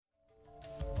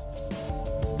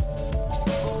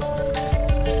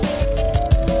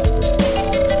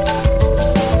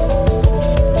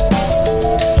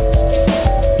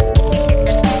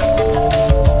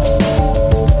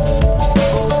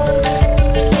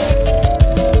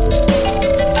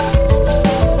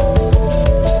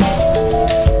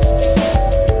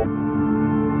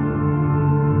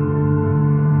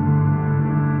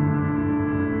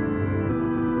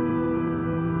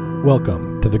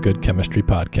Welcome to the Good Chemistry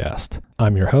Podcast.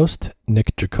 I'm your host,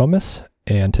 Nick Jikomis,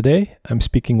 and today I'm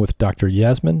speaking with Dr.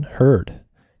 Yasmin Hurd.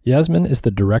 Yasmin is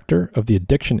the director of the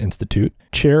Addiction Institute,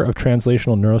 chair of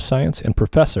Translational Neuroscience, and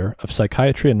professor of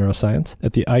Psychiatry and Neuroscience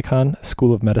at the Icahn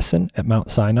School of Medicine at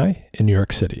Mount Sinai in New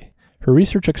York City. Her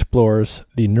research explores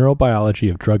the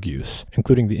neurobiology of drug use,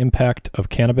 including the impact of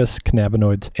cannabis,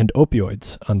 cannabinoids, and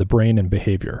opioids on the brain and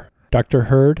behavior. Dr.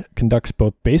 Hurd conducts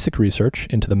both basic research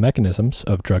into the mechanisms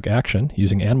of drug action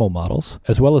using animal models,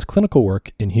 as well as clinical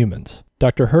work in humans.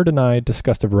 Dr. Hurd and I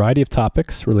discussed a variety of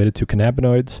topics related to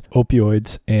cannabinoids,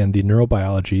 opioids, and the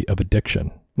neurobiology of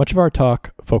addiction. Much of our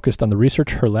talk focused on the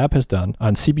research her lab has done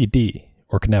on CBD,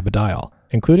 or cannabidiol,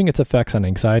 including its effects on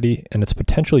anxiety and its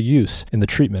potential use in the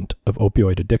treatment of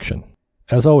opioid addiction.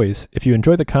 As always, if you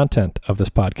enjoy the content of this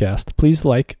podcast, please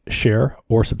like, share,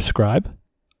 or subscribe.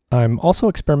 I'm also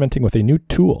experimenting with a new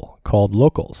tool called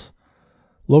Locals.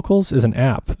 Locals is an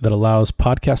app that allows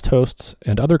podcast hosts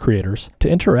and other creators to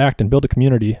interact and build a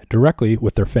community directly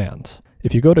with their fans.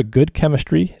 If you go to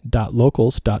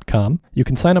goodchemistry.locals.com, you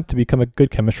can sign up to become a Good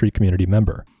Chemistry community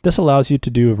member. This allows you to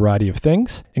do a variety of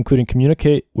things, including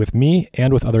communicate with me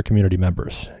and with other community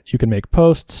members. You can make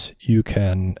posts, you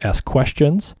can ask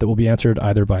questions that will be answered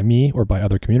either by me or by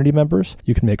other community members.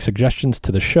 You can make suggestions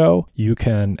to the show. You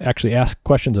can actually ask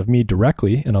questions of me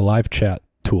directly in a live chat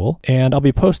tool, and I'll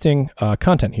be posting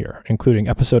content here, including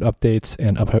episode updates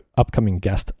and upcoming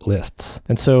guest lists.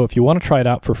 And so if you want to try it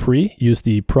out for free, use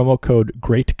the promo code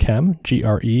GREATCHEM,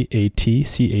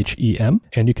 GREATCHEM,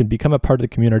 and you can become a part of the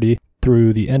community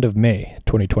through the end of May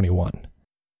 2021.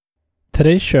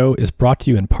 Today's show is brought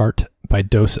to you in part by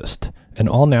Dosist, an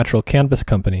all-natural cannabis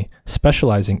company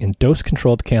specializing in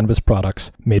dose-controlled cannabis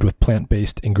products made with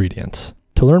plant-based ingredients.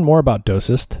 To learn more about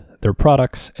Dosist, their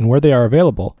products, and where they are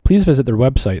available, please visit their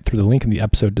website through the link in the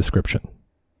episode description.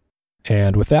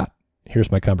 And with that,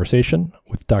 here's my conversation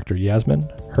with Dr. Yasmin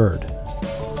Hurd.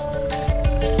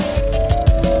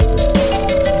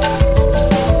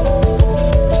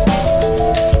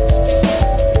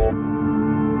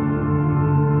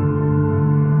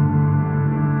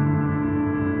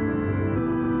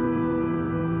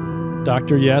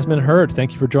 Dr. Yasmin Hurd,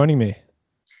 thank you for joining me.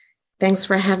 Thanks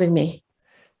for having me.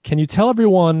 Can you tell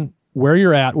everyone where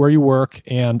you're at, where you work,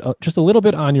 and just a little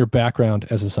bit on your background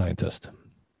as a scientist?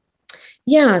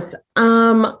 Yes.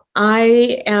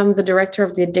 I am the director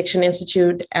of the Addiction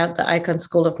Institute at the Icahn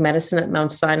School of Medicine at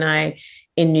Mount Sinai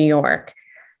in New York.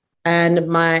 And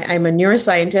I'm a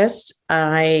neuroscientist.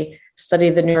 I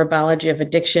study the neurobiology of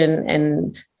addiction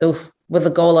and with the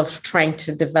goal of trying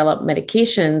to develop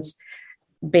medications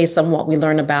based on what we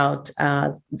learn about,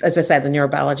 as I said, the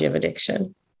neurobiology of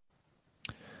addiction.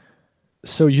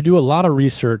 So you do a lot of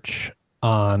research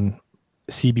on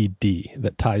CBD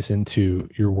that ties into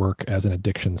your work as an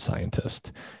addiction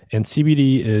scientist. And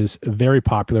CBD is very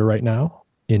popular right now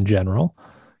in general.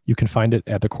 You can find it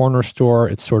at the corner store.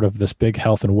 It's sort of this big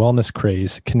health and wellness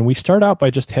craze. Can we start out by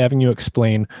just having you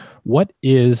explain what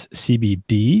is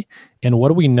CBD and what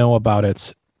do we know about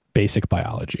its basic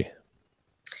biology?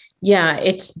 Yeah,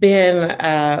 it's been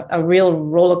a real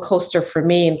roller coaster for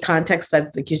me in context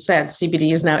that, like you said,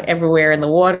 CBD is now everywhere in the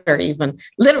water, even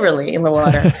literally in the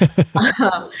water.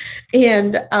 So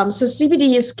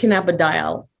CBD is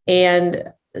cannabidiol, and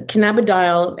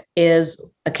cannabidiol is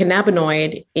a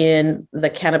cannabinoid in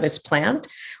the cannabis plant,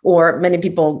 or many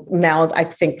people now, I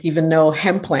think, even know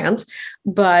hemp plant,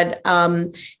 but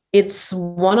it's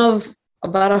one of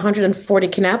about 140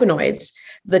 cannabinoids.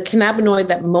 The cannabinoid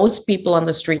that most people on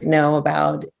the street know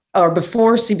about, or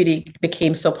before CBD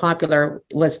became so popular,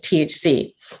 was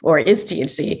THC, or is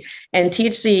THC. And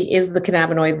THC is the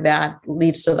cannabinoid that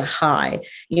leads to the high,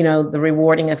 the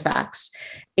rewarding effects.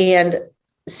 And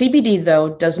CBD,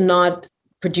 though, does not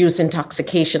produce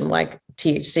intoxication like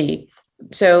THC.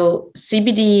 So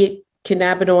CBD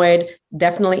cannabinoid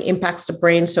definitely impacts the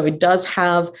brain. So it does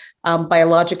have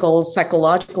biological,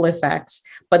 psychological effects,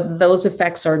 but those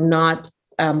effects are not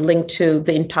linked to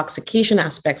the intoxication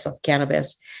aspects of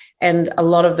cannabis. And a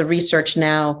lot of the research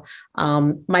now,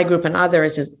 my group and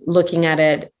others, is looking at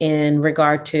it in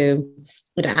regard to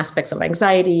aspects of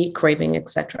anxiety, craving,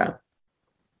 etc.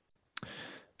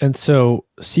 And so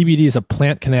CBD is a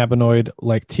plant cannabinoid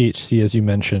like THC, as you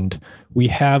mentioned. We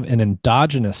have an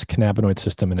endogenous cannabinoid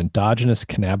system and endogenous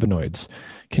cannabinoids.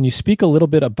 Can you speak a little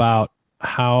bit about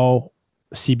how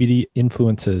CBD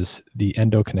influences the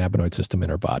endocannabinoid system in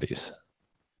our bodies?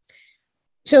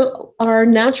 So our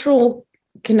natural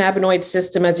cannabinoid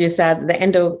system, as you said, the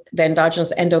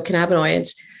endogenous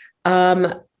endocannabinoids,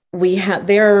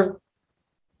 they're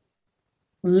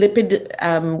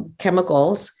lipid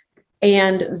chemicals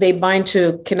and they bind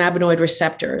to cannabinoid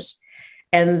receptors.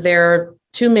 And there are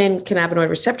two main cannabinoid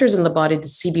receptors in the body, the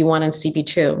CB1 and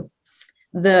CB2.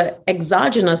 The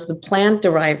exogenous, the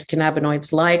plant-derived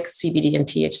cannabinoids like CBD and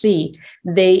THC,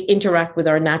 they interact with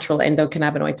our natural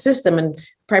endocannabinoid system and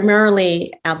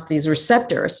primarily at these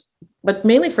receptors, but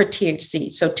mainly for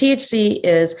THC. So THC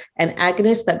is an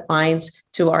agonist that binds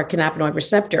to our cannabinoid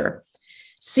receptor.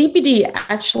 CBD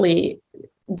actually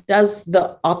does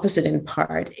the opposite in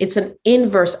part. It's an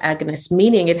inverse agonist,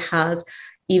 meaning it has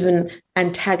even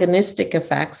antagonistic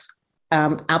effects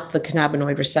at the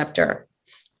cannabinoid receptor.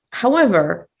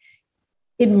 However,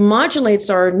 it modulates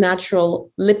our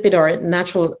natural lipid or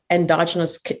natural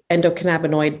endogenous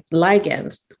endocannabinoid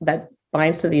ligands that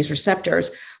binds to these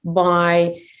receptors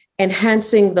by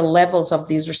enhancing the levels of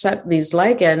these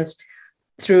ligands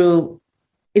through,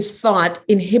 is thought,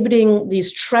 inhibiting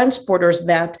these transporters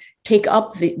that take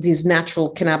up these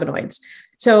natural cannabinoids.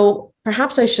 So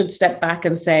perhaps I should step back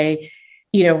and say,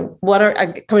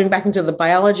 coming back into the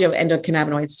biology of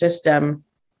endocannabinoid system.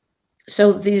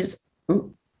 So these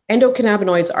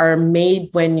endocannabinoids are made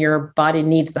when your body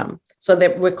needs them. So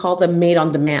that we call them made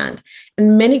on demand.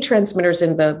 And many transmitters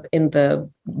in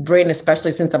the brain,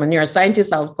 especially since I'm a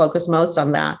neuroscientist, I'll focus most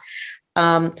on that.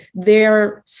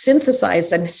 They're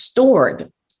synthesized and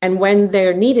stored. And when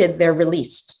they're needed, they're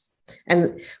released.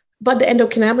 But the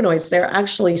endocannabinoids, they're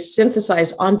actually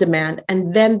synthesized on demand,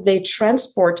 and then they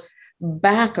transport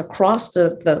back across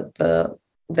the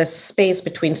space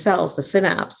between cells, the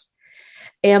synapse,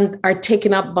 and are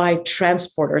taken up by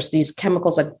transporters, these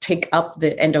chemicals that take up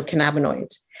the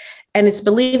endocannabinoids. And it's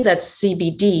believed that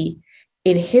CBD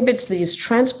inhibits these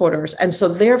transporters. And so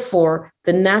therefore,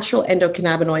 the natural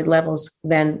endocannabinoid levels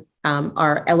then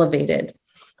are elevated.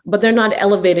 But they're not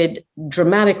elevated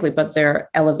dramatically, but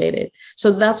they're elevated.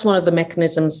 So that's one of the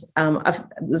mechanisms, a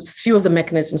few of the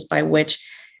mechanisms by which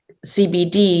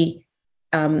CBD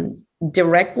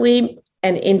directly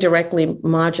and indirectly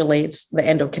modulates the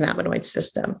endocannabinoid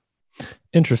system.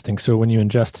 Interesting. So when you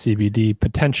ingest CBD,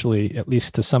 potentially, at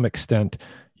least to some extent,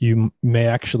 you may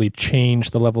actually change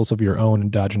the levels of your own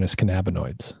endogenous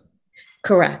cannabinoids.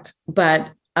 Correct. But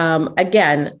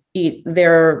again,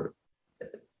 let's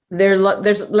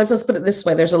just put it this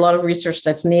way, there's a lot of research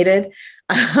that's needed.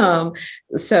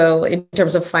 So in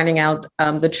terms of finding out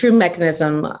the true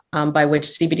mechanism by which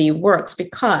CBD works,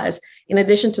 because in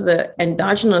addition to the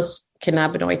endogenous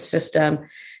cannabinoid system,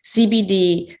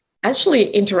 CBD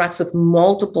actually interacts with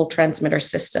multiple transmitter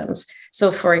systems.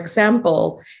 So for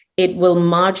example, it will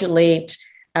modulate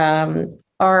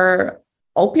our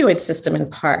opioid system in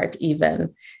part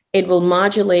even. It will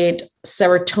modulate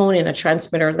serotonin, a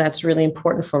transmitter that's really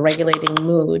important for regulating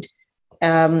mood.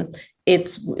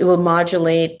 It will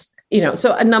modulate,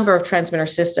 so a number of transmitter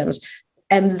systems.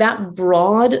 And that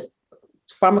broad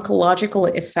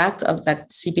pharmacological effect of that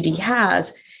CBD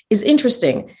has is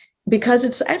interesting because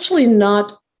it's actually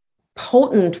not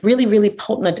potent, really, really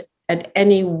potent at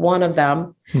any one of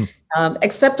them.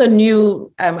 Except an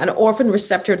orphan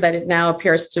receptor that it now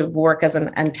appears to work as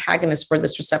an antagonist for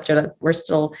this receptor that we're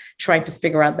still trying to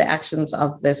figure out the actions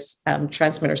of this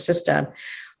transmitter system.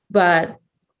 But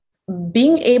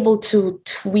being able to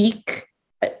tweak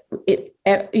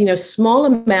small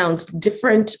amounts,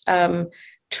 different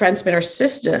transmitter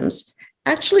systems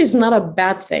actually is not a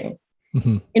bad thing.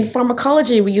 Mm-hmm. In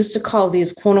pharmacology, we used to call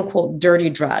these quote unquote dirty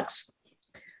drugs.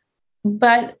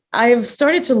 But I've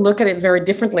started to look at it very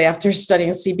differently after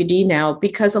studying CBD now,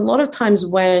 because a lot of times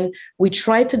when we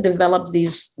try to develop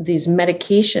these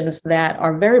medications that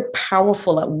are very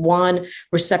powerful at one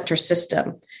receptor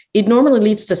system, it normally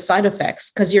leads to side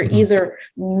effects because you're either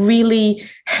really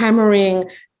hammering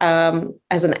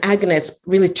as an agonist,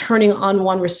 really turning on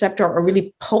one receptor, or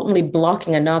really potently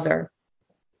blocking another.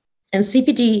 And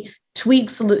CBD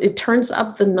tweaks, it turns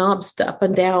up the knobs up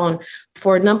and down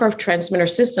for a number of transmitter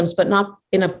systems, but not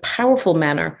in a powerful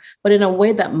manner, but in a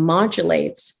way that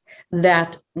modulates,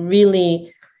 that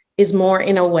really is more,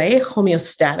 in a way,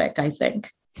 homeostatic, I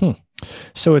think.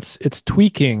 So it's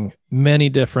tweaking many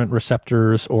different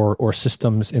receptors or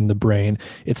systems in the brain.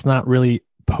 It's not really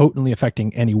potently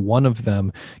affecting any one of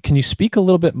them. Can you speak a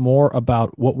little bit more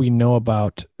about what we know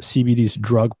about CBD's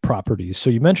drug properties? So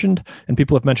you mentioned, and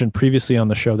people have mentioned previously on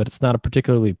the show, that it's not a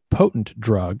particularly potent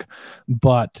drug,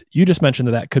 but you just mentioned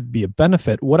that could be a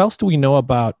benefit. What else do we know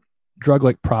about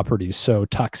drug-like properties, so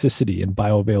toxicity and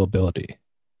bioavailability?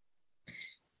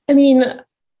 I mean,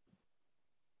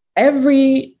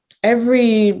 every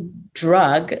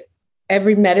drug,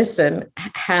 every medicine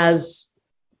has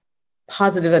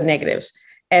positive and negatives.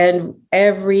 And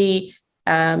every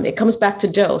it comes back to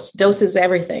dose. Dose is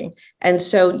everything. And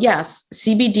so, yes,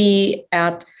 CBD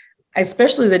at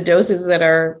especially the doses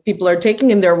that people are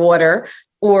taking in their water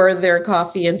or their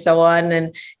coffee and so on,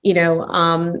 and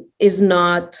is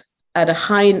not at a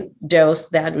high dose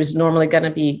that is normally going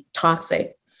to be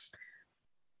toxic.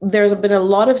 There's been a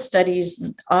lot of studies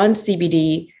on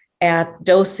CBD at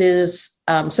doses.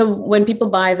 So when people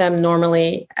buy them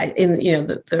normally in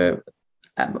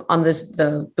on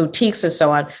the boutiques and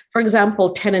so on, for example,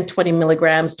 10 and 20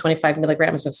 milligrams, 25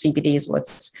 milligrams of CBD is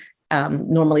what's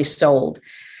normally sold.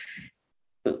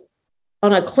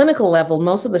 On a clinical level,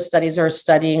 most of the studies are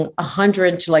studying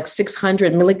 100 to like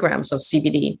 600 milligrams of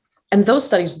CBD. And those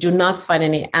studies do not find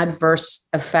any adverse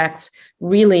effects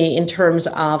really in terms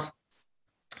of,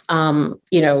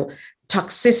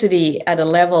 toxicity at a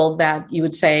level that you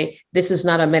would say, this is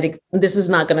not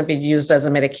going to be used as a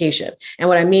medication. And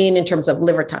what I mean in terms of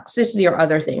liver toxicity or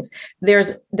other things,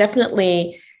 there's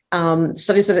definitely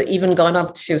studies that have even gone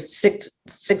up to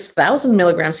 6,000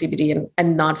 milligrams CBD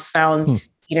and not found,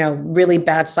 really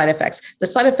bad side effects. The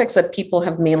side effects that people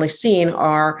have mainly seen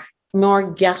are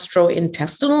more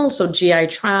gastrointestinal, so GI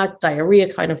tract,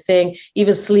 diarrhea kind of thing,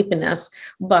 even sleepiness.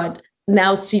 But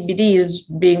now CBD is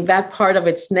being that part of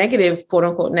its negative, quote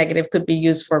unquote negative, could be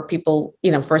used for people,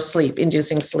 for sleep,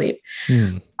 inducing sleep.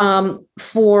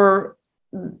 For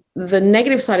the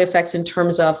negative side effects in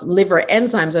terms of liver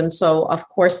enzymes, and so of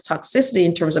course toxicity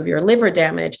in terms of your liver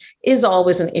damage is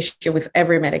always an issue with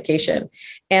every medication.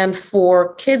 And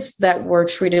for kids that were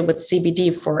treated with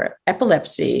CBD for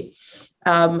epilepsy,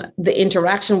 the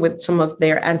interaction with some of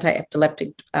their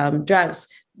anti-epileptic drugs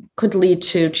could lead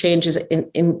to changes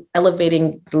in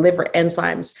elevating the liver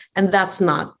enzymes, and that's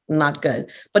not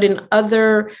good. But in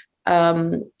other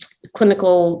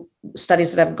clinical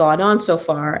studies that have gone on so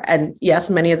far, and yes,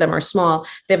 many of them are small,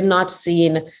 they've not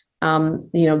seen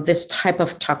this type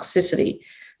of toxicity.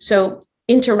 So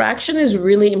interaction is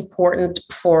really important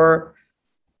for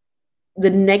the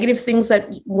negative things that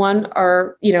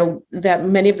that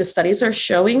many of the studies are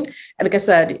showing. And like I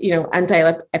said,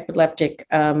 anti-epileptic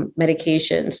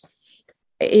medications,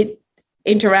 it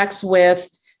interacts with,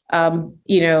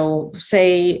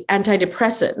 say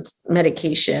antidepressants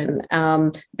medication,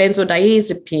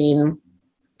 benzodiazepine,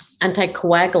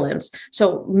 anticoagulants.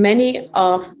 So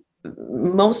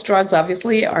most drugs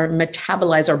obviously are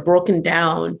metabolized or broken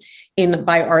down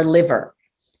by our liver,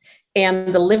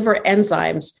 and the liver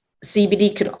enzymes.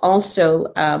 CBD can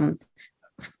also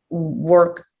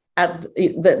work at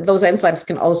those enzymes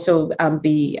can also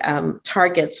be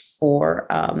targets for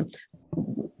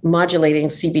modulating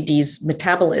CBD's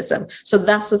metabolism. So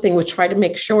that's the thing. We try to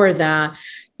make sure that,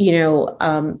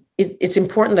 it's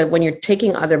important that when you're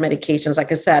taking other medications,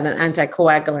 like I said, an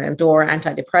anticoagulant or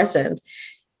antidepressant,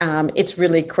 it's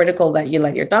really critical that you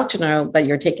let your doctor know that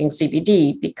you're taking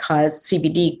CBD, because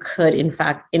CBD could, in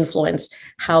fact, influence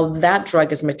how that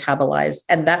drug is metabolized.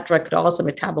 And that drug could also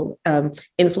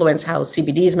influence how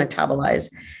CBD is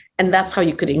metabolized. And that's how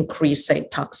you could increase, say,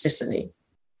 toxicity.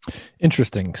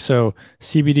 Interesting. So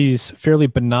CBD is fairly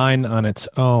benign on its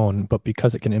own, but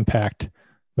because it can impact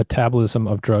metabolism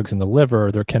of drugs in the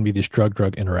liver, there can be these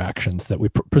drug-drug interactions that we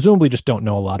presumably just don't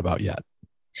know a lot about yet.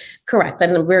 Correct.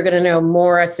 And we're going to know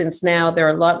more, since now there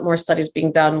are a lot more studies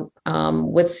being done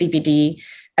with CBD.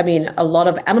 I mean, a lot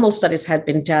of animal studies had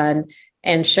been done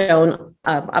and shown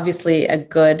obviously a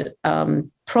good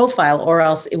profile, or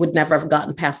else it would never have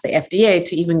gotten past the FDA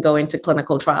to even go into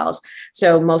clinical trials.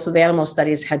 So most of the animal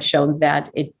studies had shown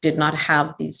that it did not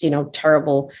have these,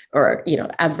 terrible or,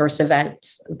 adverse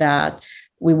events that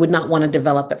we would not want to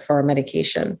develop it for a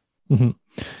medication. Mm-hmm.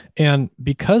 And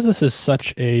because this is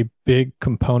such a big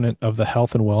component of the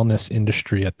health and wellness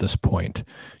industry at this point,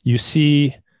 you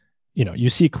see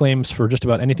claims for just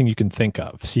about anything you can think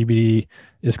of. CBD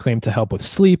is claimed to help with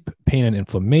sleep, pain and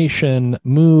inflammation,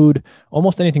 mood,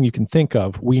 almost anything you can think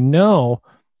of. We know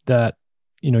that,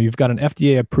 you've got an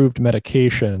FDA-approved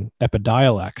medication,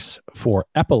 Epidiolex, for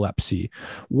epilepsy.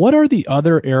 What are the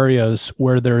other areas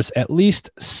where there's at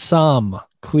least some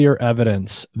clear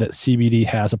evidence that CBD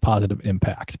has a positive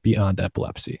impact beyond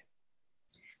epilepsy?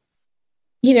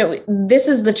 This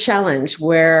is the challenge,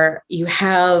 where you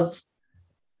have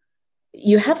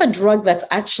a drug that's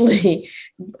actually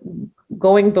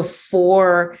going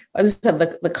before, as I said,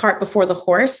 the cart before the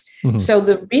horse. Mm-hmm. So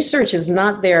the research is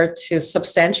not there to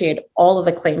substantiate all of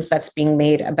the claims that's being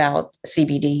made about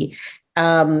CBD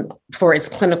for its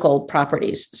clinical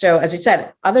properties. So as I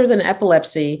said, other than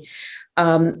epilepsy,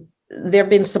 there have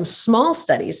been some small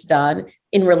studies done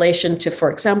in relation to,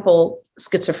 for example,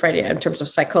 schizophrenia in terms of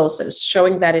psychosis,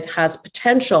 showing that it has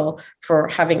potential for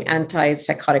having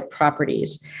antipsychotic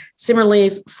properties.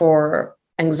 Similarly, for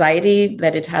anxiety,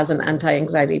 that it has an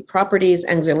anti-anxiety properties,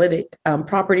 anxiolytic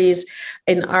properties.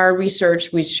 In our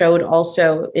research, we showed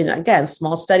also in, again,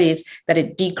 small studies that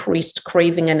it decreased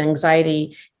craving and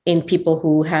anxiety in people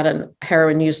who had a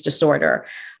heroin use disorder.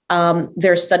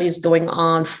 There are studies going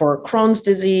on for Crohn's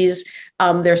disease.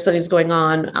 There are studies going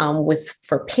on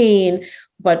for pain,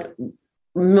 but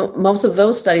most of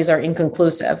those studies are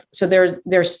inconclusive. So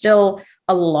there's still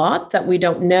a lot that we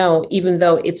don't know, even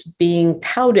though it's being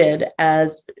touted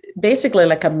as basically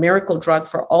like a miracle drug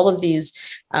for all of these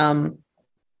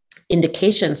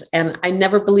indications. And I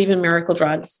never believe in miracle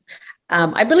drugs.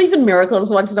 I believe in miracles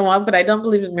once in a while, but I don't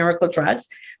believe in miracle drugs.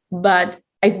 But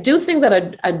I do think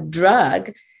that a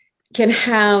drug can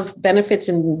have benefits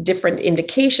in different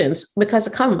indications because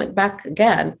it comes back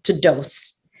again to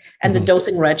dose and the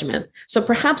dosing regimen. So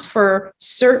perhaps for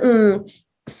certain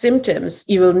symptoms,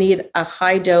 you will need a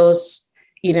high dose,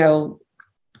 2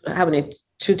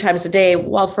 times a day,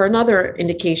 while for another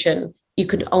indication, you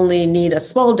could only need a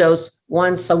small dose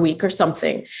once a week or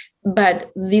something.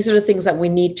 But these are the things that we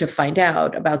need to find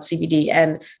out about CBD.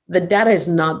 And the data is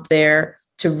not there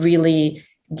to really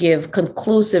give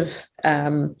conclusive,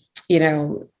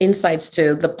 insights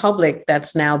to the public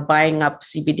that's now buying up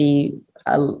CBD,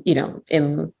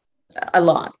 in a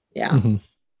lot. Yeah. Mm-hmm.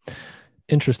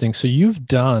 Interesting. So you've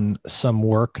done some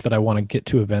work that I want to get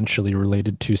to eventually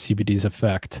related to CBD's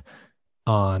effect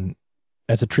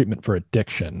as a treatment for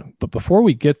addiction. But before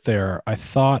we get there, I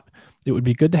thought it would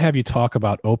be good to have you talk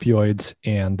about opioids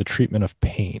and the treatment of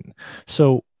pain.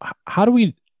 So how do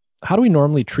we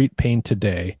normally treat pain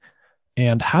today?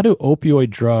 And how do opioid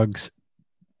drugs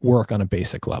work on a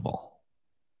basic level?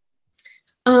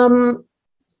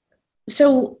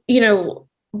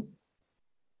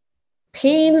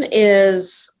 Pain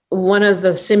is one of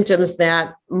the symptoms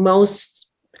that most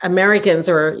Americans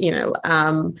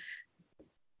can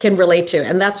relate to.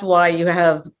 And that's why you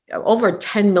have over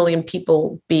 10 million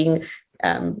people being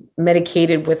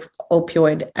medicated with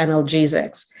opioid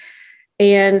analgesics.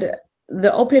 And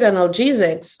the opioid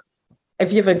analgesics,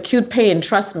 if you have acute pain,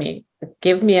 trust me,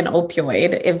 give me an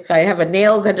opioid. If I have a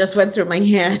nail that just went through my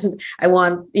hand, I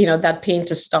want, that pain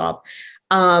to stop.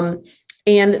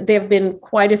 And they've been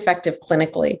quite effective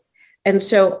clinically. And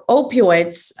so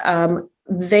opioids,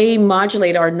 they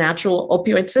modulate our natural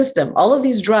opioid system. All of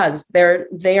these drugs,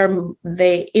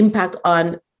 they impact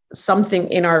on something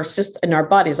in our system, in our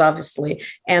bodies, obviously.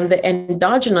 And the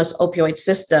endogenous opioid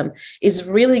system is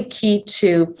really key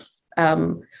to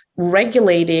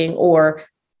regulating or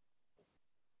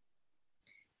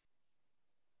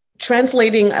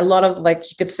translating a lot of, like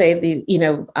you could say, the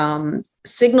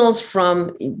signals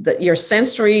from your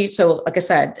sensory. So like I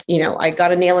said, I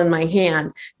got a nail in my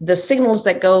hand, the signals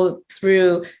that go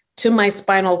through to my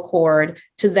spinal cord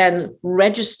to then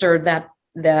register that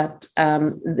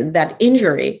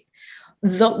injury.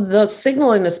 The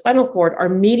signal in the spinal cord are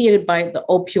mediated by the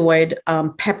opioid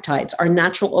peptides, our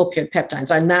natural opioid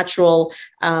peptides, our natural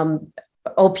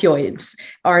opioids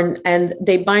and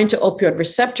they bind to opioid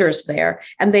receptors there.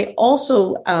 And they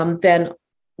also then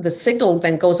the signal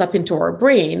then goes up into our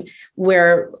brain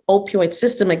where opioid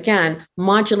system again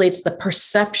modulates the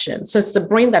perception. So it's the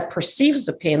brain that perceives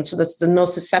the pain. So that's the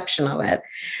nociception of it.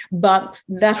 But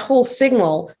that whole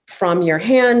signal from your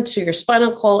hand to your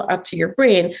spinal cord up to your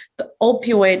brain, the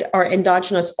opioid or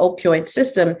endogenous opioid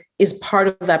system is part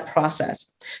of that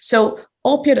process. So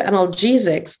opioid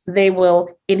analgesics, they will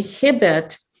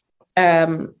inhibit,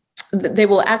 they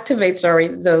will activate,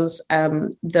 those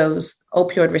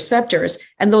opioid receptors.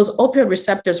 And those opioid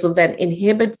receptors will then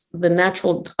inhibit the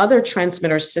natural other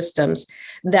transmitter systems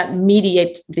that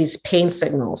mediate these pain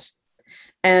signals.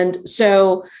 And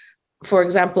so, for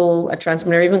example, a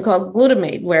transmitter even called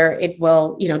glutamate, where it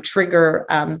will, trigger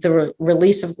the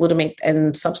release of glutamate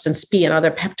and substance P, another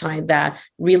peptide that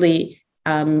really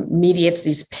mediates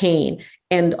these pain,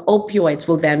 and opioids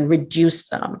will then reduce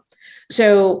them.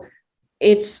 So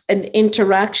it's an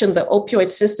interaction. The opioid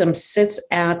system sits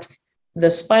at the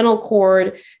spinal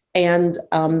cord and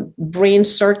brain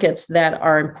circuits that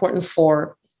are important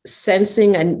for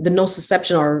sensing and the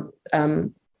nociception or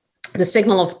the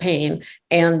signal of pain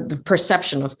and the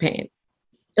perception of pain.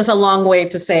 It's a long way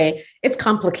to say it's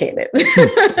complicated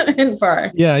in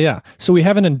part. Yeah. So we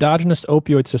have an endogenous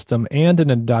opioid system and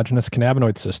an endogenous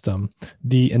cannabinoid system.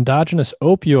 The endogenous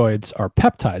opioids are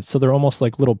peptides, so they're almost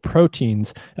like little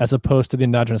proteins, as opposed to the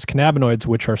endogenous cannabinoids,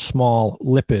 which are small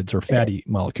lipids or fatty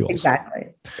molecules. Exactly.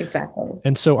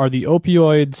 And so are the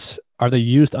opioids, are they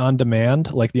used on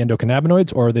demand like the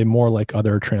endocannabinoids, or are they more like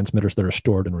other transmitters that are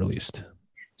stored and released?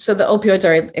 So the opioids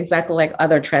are exactly like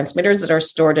other transmitters that are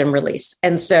stored and released.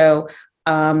 And so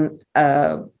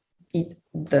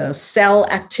the cell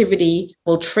activity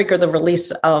will trigger the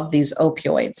release of these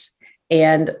opioids.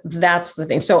 And that's the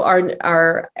thing. So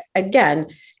our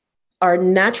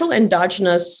natural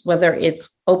endogenous, whether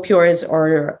it's opioids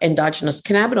or endogenous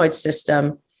cannabinoid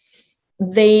system,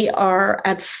 they are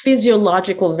at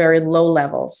physiological, very low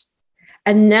levels.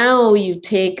 And now you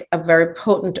take a very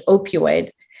potent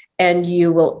opioid and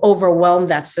you will overwhelm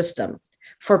that system.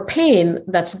 For pain,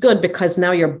 that's good because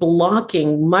now you're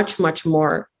blocking much, much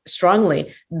more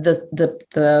strongly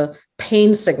the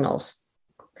pain signals.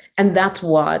 And that's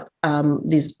what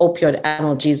these opioid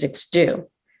analgesics do.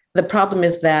 The problem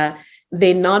is that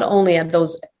they not only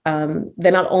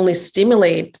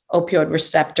stimulate opioid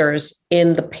receptors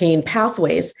in the pain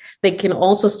pathways, they can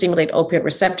also stimulate opioid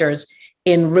receptors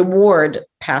in reward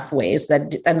pathways.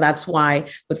 And that's why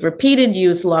with repeated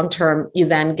use long-term, you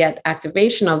then get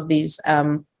activation of these,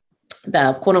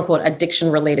 the quote unquote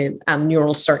addiction-related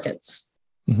neural circuits.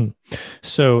 Mm-hmm.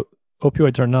 So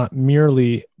opioids are not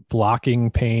merely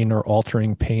blocking pain or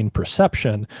altering pain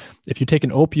perception. If you take an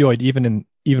opioid, even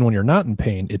when you're not in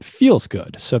pain, it feels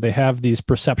good. So they have these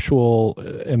perceptual,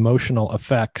 emotional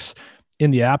effects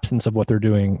in the absence of what they're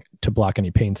doing to block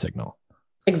any pain signal.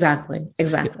 Exactly.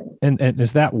 And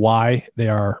is that why they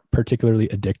are particularly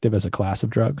addictive as a class of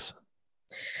drugs?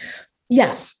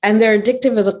 Yes, and they're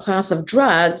addictive as a class of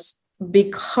drugs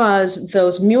because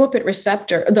those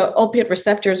the opiate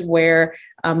receptors where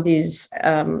these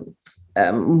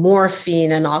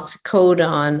morphine and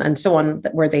oxycodone and so on,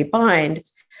 where they bind.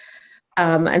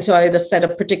 And so I just said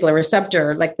a particular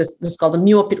receptor, like this is called the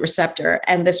mu-opioid receptor.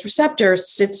 And this receptor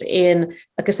sits in,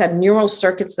 like I said, neural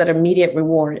circuits that immediate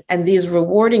reward. And these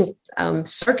rewarding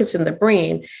circuits in the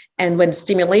brain, and when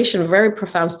stimulation, very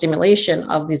profound stimulation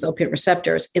of these opiate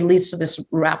receptors, it leads to this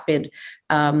rapid,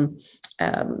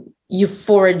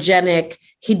 euphorogenic,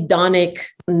 hedonic,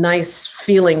 nice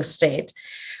feeling state.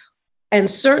 And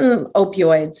certain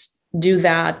opioids do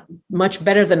that much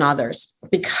better than others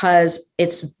because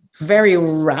it's very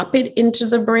rapid into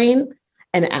the brain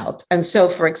and out. And so,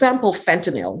 for example,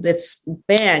 fentanyl,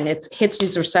 it hits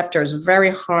these receptors very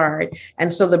hard.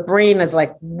 And so the brain is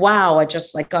like, wow, I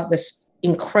just got this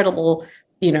incredible,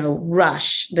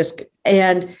 rush,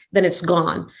 and then it's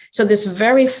gone. So this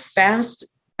very fast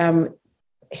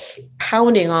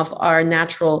pounding off our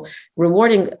natural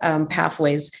rewarding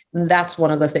pathways, that's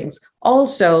one of the things.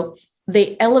 Also,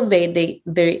 they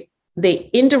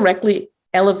indirectly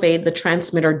elevate the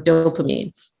transmitter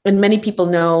dopamine. And many people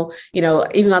know,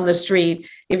 even on the street,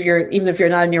 even if you're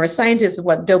not a neuroscientist,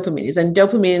 what dopamine is. And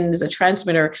dopamine is a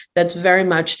transmitter that's very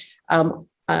much a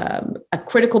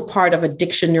critical part of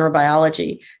addiction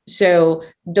neurobiology. So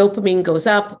dopamine goes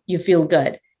up, you feel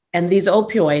good. And these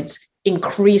opioids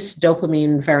increase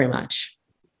dopamine very much.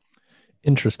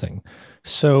 Interesting.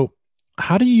 So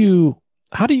how do you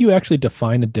actually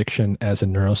define addiction as a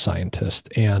neuroscientist?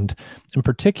 And in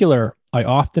particular, I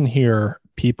often hear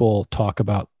people talk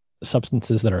about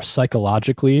substances that are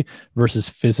psychologically versus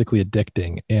physically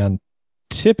addicting. And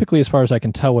typically, as far as I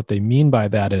can tell, what they mean by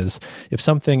that is if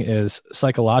something is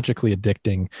psychologically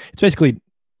addicting, it's basically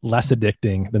less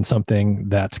addicting than something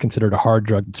that's considered a hard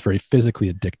drug that's very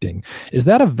physically addicting. Is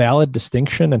that a valid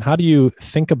distinction? And how do you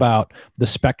think about the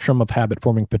spectrum of habit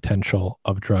forming potential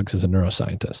of drugs as a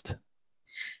neuroscientist?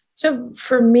 So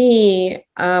for me,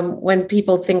 when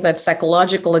people think that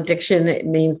psychological addiction, it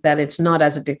means that it's not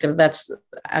as addictive. That's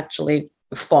actually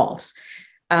false.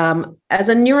 As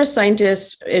a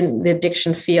neuroscientist in the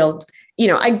addiction field,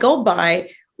 I go by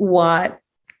what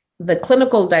the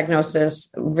clinical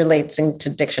diagnosis relating to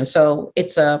addiction. So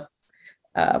it's a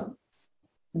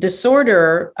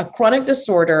disorder, a chronic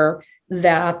disorder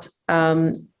that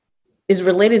is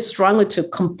related strongly to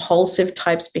compulsive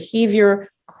types behavior,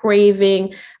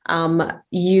 craving.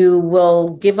 You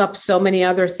will give up so many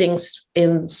other things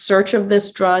in search of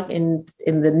this drug, in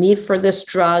the need for this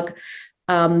drug.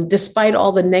 Despite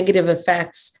all the negative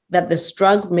effects that this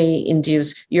drug may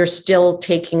induce, you're still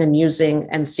taking and using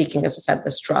and seeking, as I said,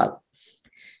 this drug.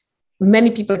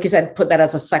 Many people, like you said, put that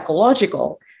as a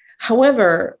psychological.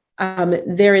 However,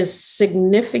 there is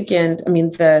significant,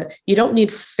 you don't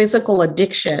need physical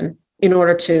addiction in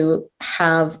order to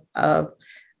have a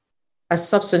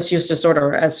substance use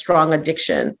disorder, a strong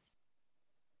addiction.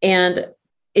 And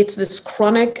it's this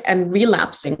chronic and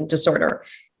relapsing disorder.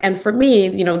 And for me,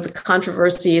 the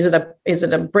controversy, is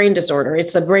it a brain disorder?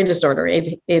 It's a brain disorder.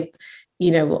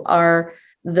 Our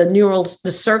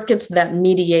the circuits that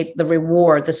mediate the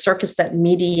reward, the circuits that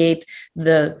mediate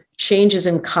the changes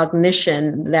in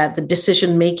cognition, that the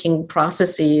decision-making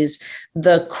processes,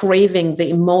 the craving,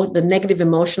 the negative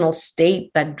emotional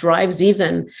state that drives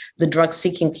even the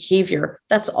drug-seeking behavior,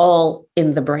 that's all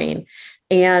in the brain.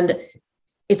 And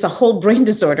it's a whole brain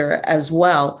disorder as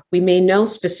well. We may know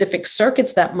specific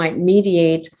circuits that might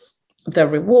mediate the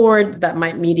reward, that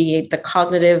might mediate the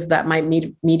cognitive, that might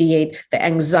mediate the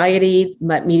anxiety,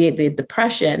 might mediate the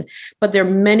depression. But there are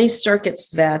many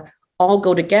circuits that all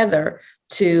go together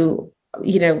to,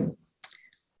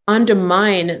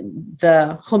 undermine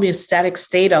the homeostatic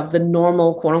state of the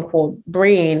normal, quote unquote,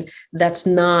 brain that's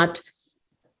not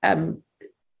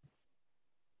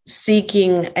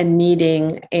seeking and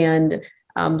needing and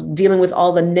dealing with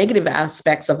all the negative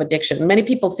aspects of addiction. Many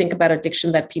people think about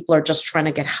addiction that people are just trying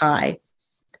to get high.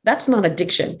 That's not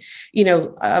addiction.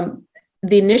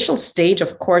 The initial stage,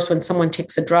 of course, when someone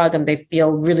takes a drug and they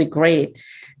feel really great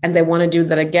and they want to do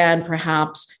that again,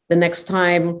 perhaps the next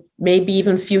time, maybe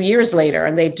even a few years later,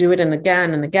 and they do it and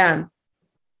again,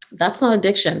 that's not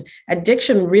addiction.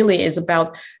 Addiction really is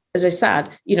about, as I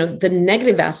said, the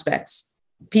negative aspects.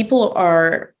 People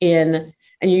are in,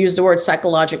 and you use the word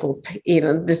psychological,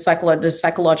 the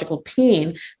psychological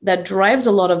pain that drives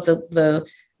a lot of the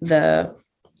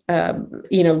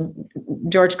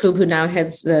George Koob, who now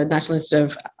heads the National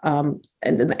Institute of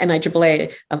and the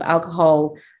NIAAA of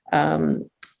alcohol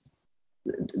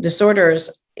disorders,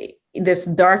 this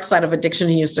dark side of addiction,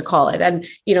 he used to call it. And,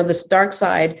 this dark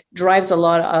side drives a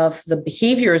lot of the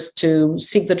behaviors to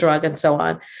seek the drug and so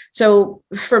on. So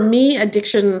for me,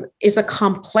 addiction is a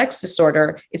complex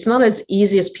disorder. It's not as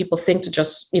easy as people think to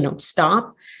just,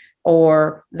 stop,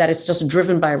 or that it's just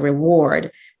driven by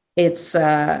reward. It's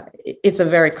a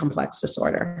very complex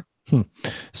disorder.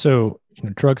 So,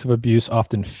 drugs of abuse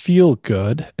often feel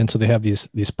good. And so they have these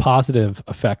positive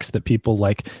effects that people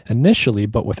like initially,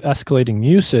 but with escalating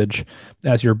usage,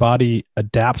 as your body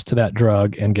adapts to that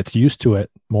drug and gets used to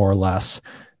it more or less,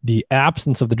 the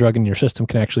absence of the drug in your system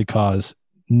can actually cause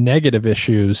negative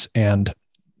issues. And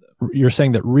you're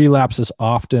saying that relapse is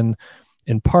often,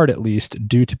 in part at least,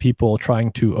 due to people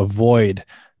trying to avoid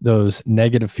those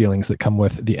negative feelings that come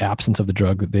with the absence of the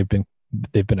drug that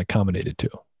they've been accommodated to.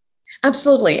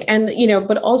 Absolutely. And,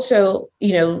 but also,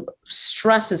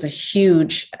 stress is a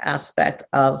huge aspect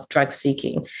of drug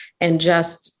seeking, and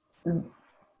just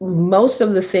most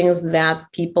of the things that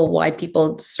why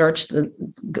people search the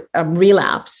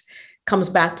relapse comes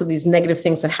back to these negative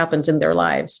things that happens in their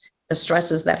lives, the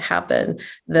stresses that happen,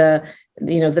 the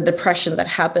depression that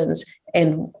happens.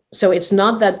 And so it's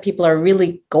not that people are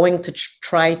really going to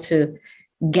try to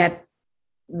get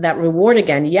that reward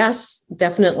again. Yes,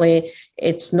 definitely.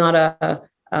 It's not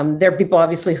there are people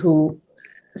obviously who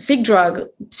seek drug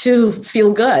to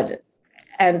feel good.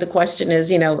 And the question is,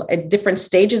 at different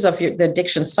stages of the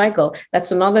addiction cycle,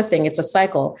 that's another thing. It's a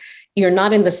cycle. You're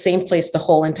not in the same place the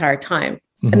whole entire time.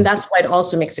 Mm-hmm. And that's why it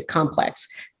also makes it complex,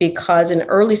 because in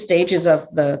early stages of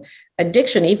the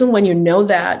addiction, even when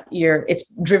that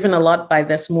it's driven a lot by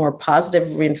this more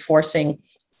positive reinforcing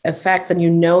effects,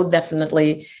 and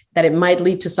definitely that it might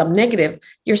lead to some negative,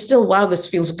 you're still, wow, this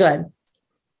feels good.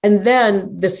 And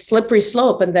then the slippery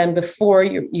slope, and then before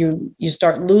you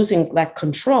start losing that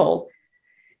control.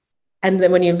 And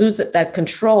then when you lose that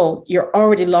control, you're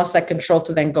already lost that control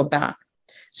to then go back.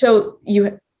 So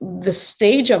the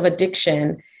stage of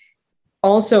addiction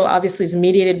also obviously is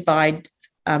mediated by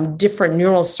different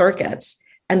neural circuits.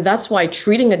 And that's why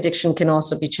treating addiction can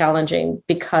also be challenging,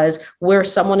 because where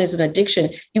someone is in addiction,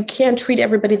 you can't treat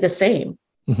everybody the same.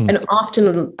 Mm-hmm. And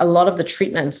often a lot of the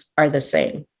treatments are the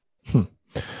same.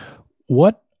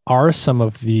 What are some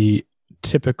of the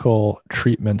typical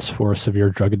treatments for severe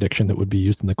drug addiction that would be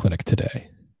used in the clinic today?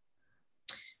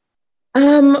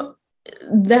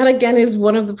 That again is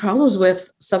one of the problems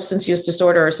with substance use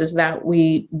disorders, is that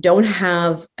we don't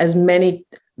have as many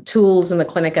tools in the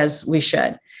clinic as we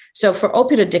should. So for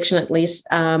opiate addiction, at least,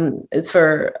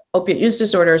 for opiate use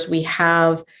disorders, we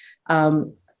have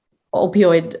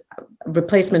opioid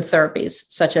replacement therapies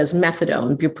such as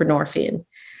methadone, buprenorphine.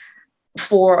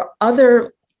 For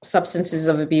other substances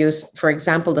of abuse, for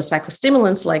example, the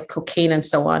psychostimulants like cocaine and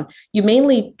so on, you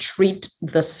mainly treat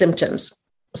the symptoms.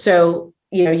 So,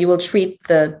 you will treat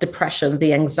the depression,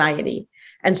 the anxiety.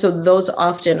 And so those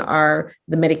often are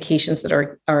the medications that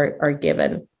are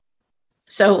given.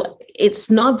 So it's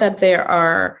not that there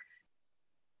are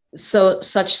such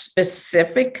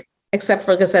specific, except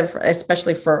for, like I said,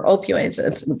 especially for opioids,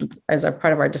 as a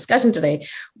part of our discussion today,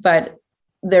 but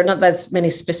there are not that many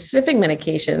specific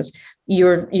medications.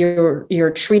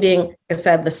 You're treating, like I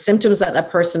said, the symptoms that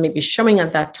that person may be showing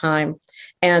at that time.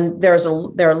 And there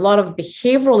are a lot of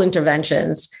behavioral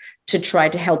interventions to try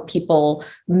to help people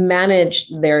manage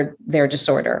their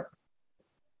disorder.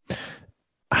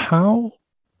 How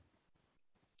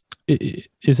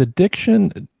is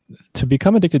addiction, to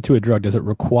become addicted to a drug, does it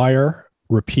require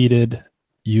repeated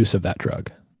use of that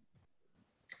drug?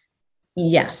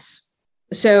 Yes.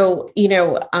 So,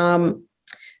 and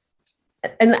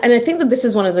I think that this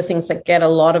is one of the things that get a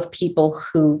lot of people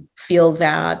who feel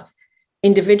that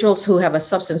individuals who have a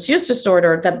substance use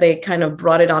disorder, that they kind of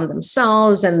brought it on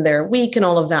themselves and they're weak and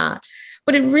all of that.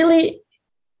 But it really,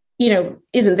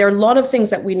 isn't. There are a lot of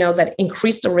things that we know that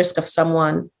increase the risk of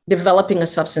someone developing a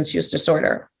substance use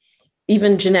disorder,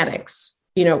 even genetics,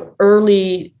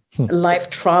 early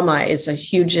life trauma is a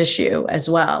huge issue as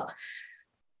well.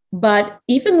 But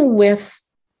even with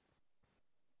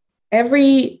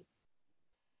every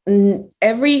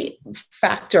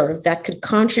factor that could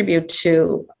contribute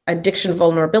to addiction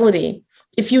vulnerability,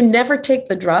 if you never take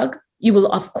the drug, you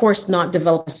will, of course, not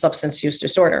develop a substance use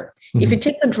disorder. Mm-hmm. If you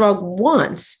take the drug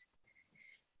once,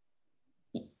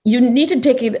 you need to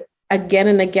take it again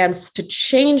and again to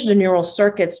change the neural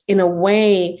circuits in a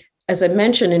way, as I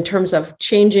mentioned, in terms of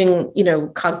changing,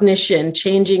 cognition,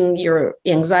 changing your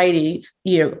anxiety,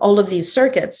 all of these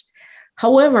circuits.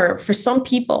 However, for some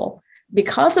people,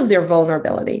 because of their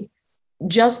vulnerability,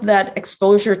 just that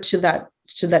exposure to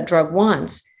that drug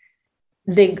once,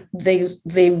 they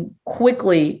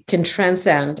quickly can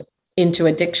transcend into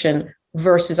addiction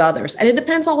versus others. And it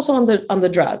depends also on the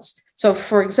drugs. So,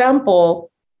 for example,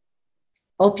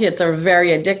 opiates are very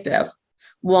addictive,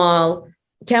 while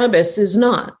cannabis is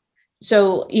not.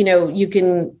 So, you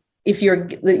can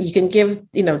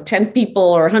give, 10 people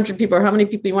or 100 people or how many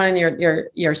people you want in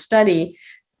your study,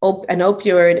 an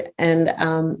opioid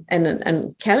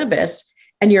and cannabis,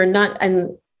 and you're not,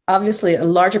 and obviously a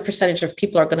larger percentage of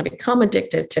people are going to become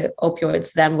addicted to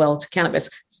opioids than will to cannabis.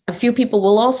 A few people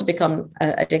will also become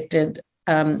addicted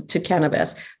to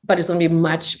cannabis, but it's going to be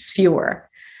much fewer.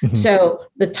 Mm-hmm. So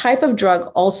the type of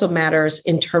drug also matters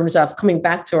in terms of, coming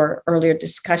back to our earlier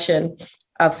discussion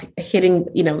of hitting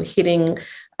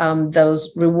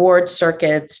those reward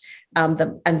circuits, and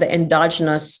the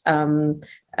endogenous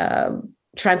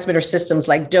transmitter systems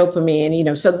like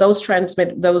dopamine. So those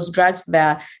drugs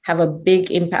that have a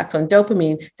big impact on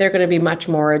dopamine, they're going to be much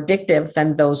more addictive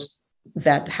than those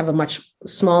that have a much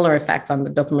smaller effect on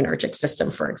the dopaminergic system,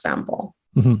 for example.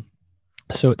 Mm-hmm.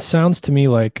 So it sounds to me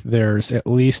like there's at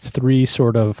least three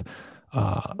sort of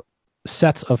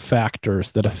sets of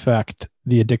factors that affect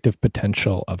the addictive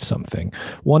potential of something.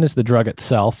 One is the drug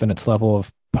itself and its level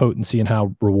of potency and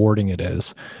how rewarding it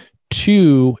is.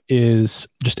 Two is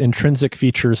just intrinsic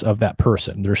features of that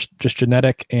person. There's just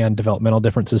genetic and developmental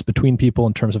differences between people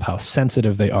in terms of how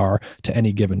sensitive they are to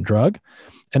any given drug.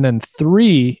 And then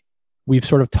three, we've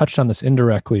sort of touched on this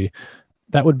indirectly,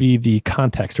 that would be the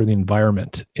context or the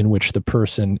environment in which the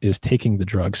person is taking the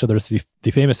drug. So there's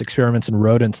the famous experiments in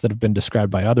rodents that have been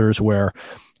described by others where,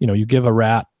 you give a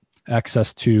rat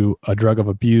access to a drug of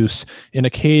abuse in a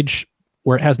cage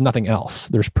where it has nothing else.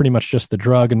 There's pretty much just the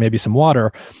drug and maybe some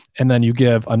water. And then you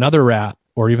give another rat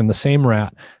or even the same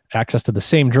rat access to the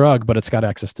same drug, but it's got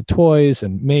access to toys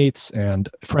and mates and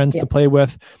friends to play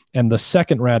with. And the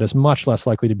second rat is much less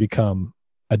likely to become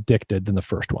addicted than the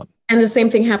first one. And the same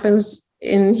thing happens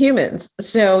in humans.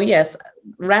 So yes,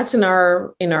 rats in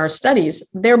our studies,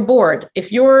 they're bored.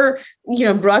 If you're,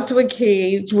 brought to a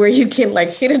cage where you can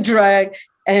hit a drug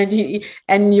and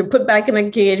you're put back in a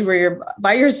cage where you're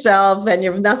by yourself and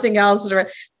you have nothing else.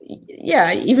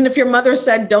 Even if your mother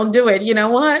said, don't do it, you know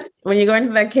what? When you go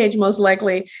into that cage, most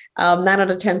likely 9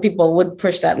 out of 10 people would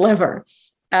push that lever.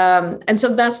 And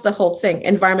so that's the whole thing.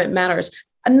 Environment matters.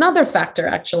 Another factor,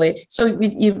 actually. So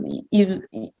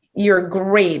you're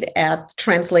great at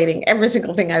translating every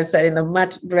single thing I've said in a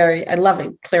I love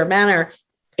it, clear manner,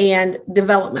 and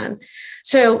development.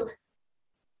 So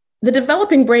the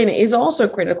developing brain is also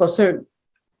critical. So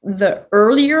the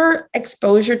earlier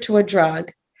exposure to a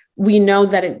drug, we know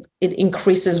that it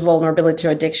increases vulnerability to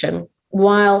addiction.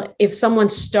 While if someone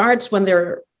starts when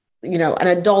they're, an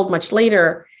adult much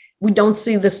later, we don't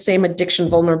see the same addiction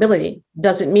vulnerability.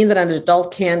 Does it mean that an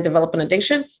adult can develop an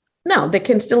addiction? No, they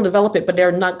can still develop it, but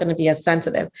they're not going to be as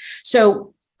sensitive.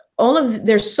 So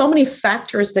there's so many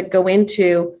factors that go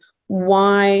into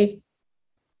why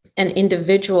an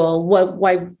individual,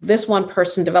 why this one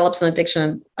person develops an addiction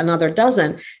and another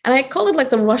doesn't. And I call it like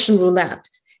the Russian roulette.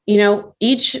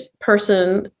 each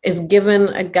person is given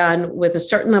a gun with a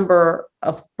certain number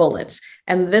of bullets,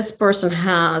 and this person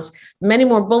has many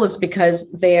more bullets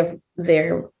because they're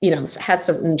had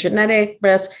certain genetic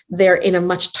risk. They're in a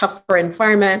much tougher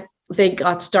environment. They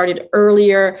got started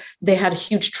earlier. They had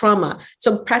huge trauma.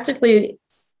 So practically,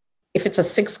 if it's a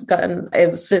six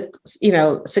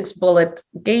bullet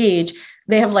gauge,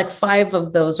 they have like 5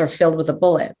 of those are filled with a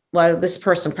bullet, while this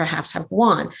person perhaps have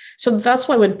 1. So that's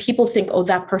why when people think, oh,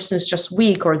 that person is just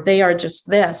weak or they are just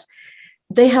this,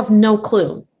 they have no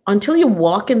clue until you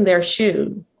walk in their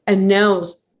shoe and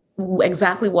knows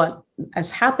exactly what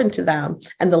has happened to them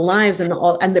and the lives and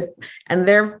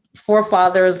their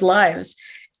forefathers' lives.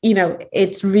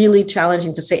 It's really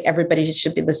challenging to say everybody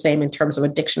should be the same in terms of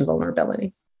addiction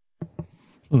vulnerability.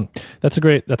 That's a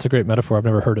great metaphor. I've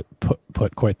never heard it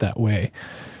put quite that way.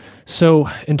 So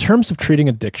in terms of treating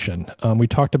addiction, we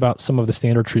talked about some of the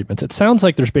standard treatments. It sounds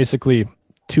like there's basically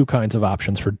 2 kinds of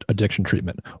options for addiction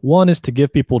treatment. One is to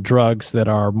give people drugs that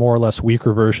are more or less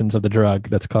weaker versions of the drug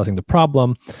that's causing the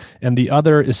problem. And the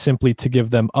other is simply to give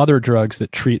them other drugs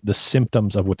that treat the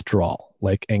symptoms of withdrawal,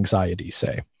 like anxiety,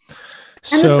 say.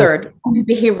 And the third,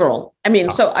 behavioral.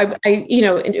 So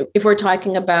if we're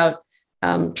talking about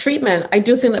treatment, I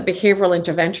do think that behavioral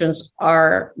interventions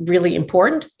are really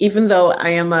important, even though I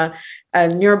am a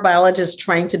neurobiologist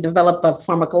trying to develop a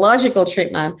pharmacological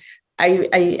treatment.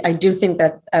 I do think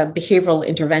that behavioral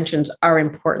interventions are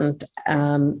important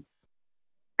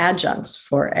adjuncts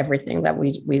for everything that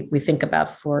we think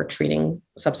about for treating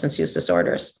substance use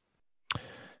disorders.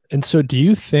 And so do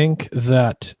you think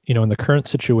that, in the current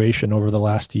situation over the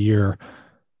last year,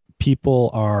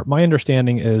 my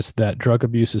understanding is that drug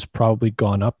abuse has probably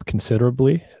gone up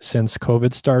considerably since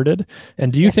COVID started.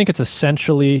 And do you think it's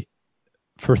essentially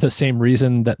for the same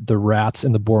reason that the rats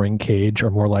in the boring cage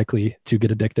are more likely to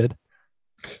get addicted?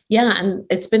 Yeah. And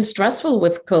it's been stressful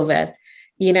with COVID,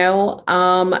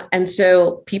 and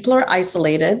so people are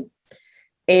isolated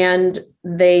and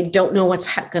they don't know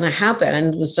what's going to happen.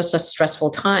 And it was just a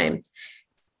stressful time.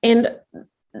 And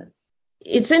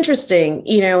it's interesting,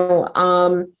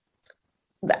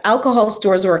 the alcohol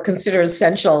stores were considered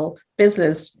essential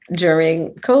business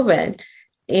during COVID.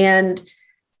 And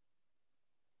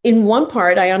in one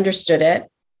part, I understood it.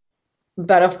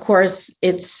 But of course,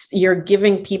 you're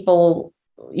giving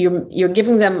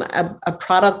them a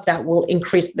product that will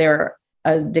increase their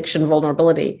addiction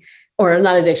vulnerability, or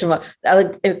not addiction,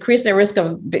 but increase their risk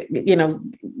of,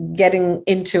 getting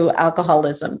into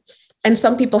alcoholism. And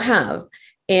some people have.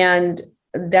 And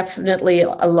definitely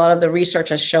a lot of the research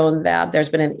has shown that there's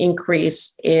been an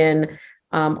increase in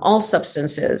all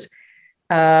substances.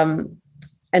 And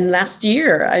last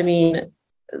year,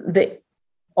 the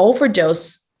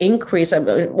overdose increase,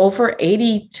 over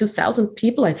 82,000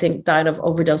 people, I think, died of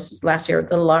overdoses last year,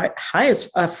 the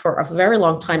highest for a very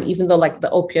long time, even though like the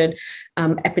opioid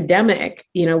epidemic,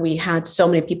 we had so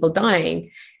many people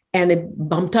dying, and it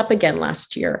bumped up again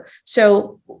last year.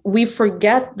 So we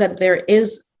forget that there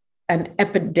is an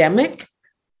epidemic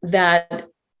that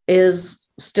is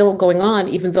still going on,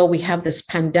 even though we have this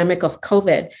pandemic of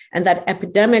COVID, and that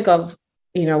epidemic of,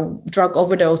 drug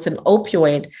overdose and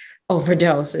opioid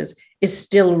overdoses is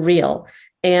still real.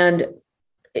 And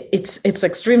it's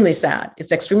extremely sad.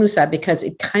 It's extremely sad because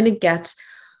it kind of gets,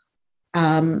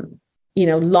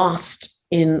 lost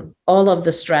in all of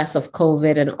the stress of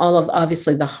COVID and all of,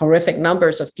 obviously, the horrific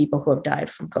numbers of people who have died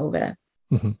from COVID.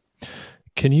 Mm-hmm.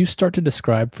 Can you start to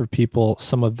describe for people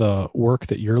some of the work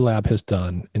that your lab has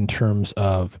done in terms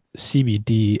of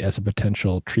CBD as a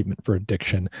potential treatment for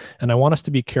addiction? And I want us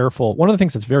to be careful. One of the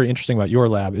things that's very interesting about your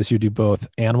lab is you do both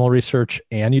animal research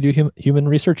and you do human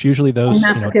research. Usually those...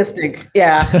 I'm masochistic.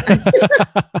 Yeah.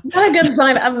 Not a good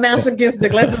sign. I'm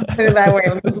masochistic. Let's just put it that way.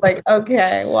 I'm just like,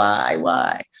 okay,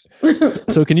 why?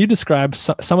 So can you describe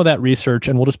some of that research,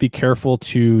 and we'll just be careful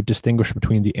to distinguish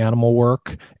between the animal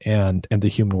work and the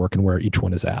human work and where each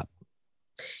one is at?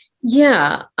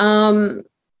 Yeah.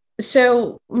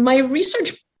 So my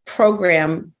research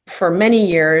program for many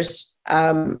years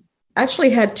actually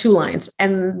had 2 lines,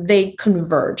 and they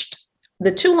converged.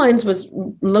 The 2 lines was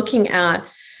looking at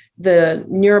the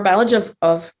neurobiology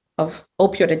of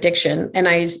opioid addiction, and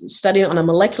I studied on a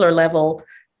molecular level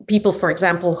people, for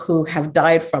example, who have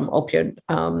died from opioid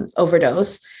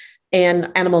overdose,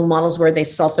 and animal models where they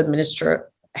self-administer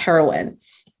heroin.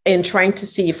 in trying to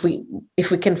see if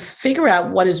we can figure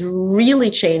out what is really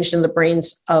changed in the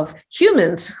brains of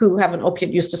humans who have an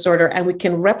opioid use disorder, and we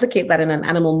can replicate that in an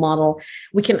animal model,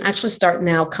 we can actually start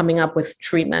now coming up with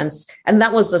treatments. And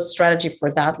that was the strategy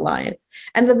for that line.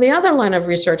 And then the other line of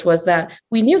research was that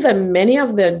we knew that many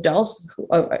of the adults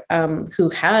who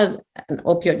had an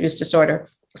opioid use disorder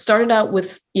started out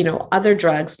with, other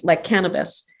drugs like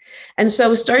cannabis. And so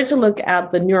we started to look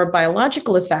at the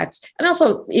neurobiological effects and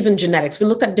also even genetics. We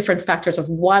looked at different factors of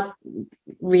what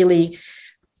really,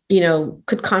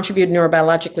 could contribute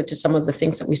neurobiologically to some of the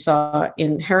things that we saw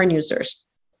in heroin users.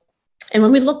 And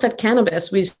when we looked at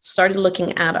cannabis, we started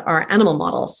looking at our animal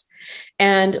models.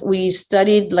 And we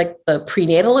studied like the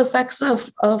prenatal effects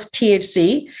of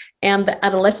THC and the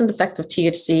adolescent effect of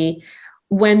THC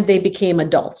when they became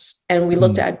adults. And we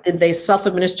looked at, did they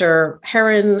self-administer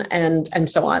heroin and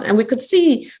so on. And we could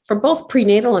see for both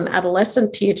prenatal and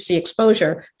adolescent THC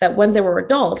exposure that when they were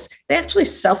adults, they actually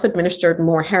self-administered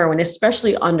more heroin,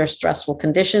 especially under stressful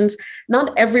conditions.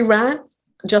 Not every rat,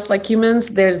 just like humans,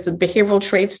 there's behavioral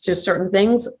traits to certain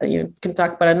things. You can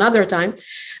talk about another time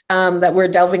that we're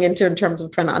delving into in terms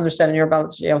of trying to understand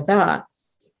neurobiology of that.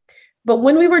 But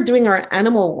when we were doing our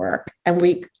animal work, and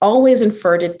we always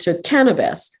inferred it to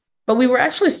cannabis, but we were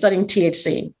actually studying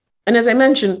THC. And as I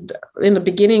mentioned in the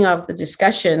beginning of the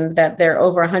discussion, that there are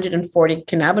over 140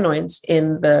 cannabinoids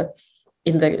in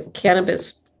the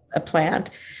cannabis plant.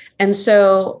 And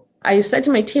so I said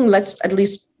to my team, let's at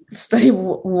least study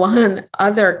one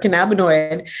other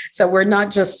cannabinoid. So we're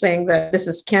not just saying that this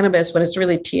is cannabis when it's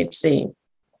really THC.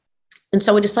 And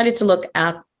so we decided to look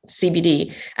at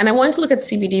CBD. And I wanted to look at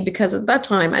CBD because at that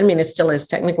time, I mean, it still is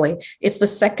technically, it's the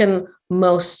second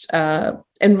most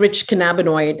enriched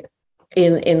cannabinoid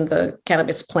in the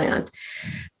cannabis plant.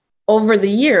 Over the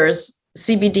years,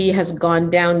 CBD has gone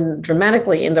down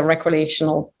dramatically in the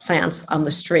recreational plants on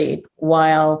the street,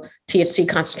 while THC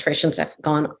concentrations have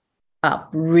gone up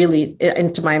really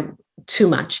too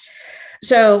much.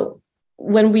 So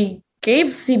when we gave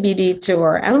CBD to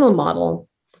our animal model,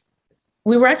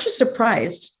 we were actually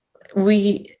surprised.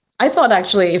 I thought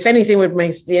actually, if anything, would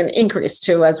make an increase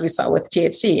too, as we saw with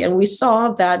THC. And we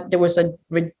saw that there was a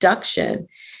reduction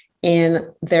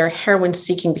in their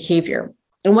heroin-seeking behavior.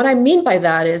 And what I mean by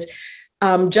that is,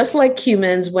 just like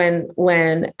humans,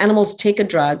 when animals take a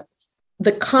drug,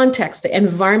 the context, the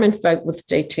environment by which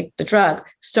they take the drug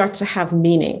starts to have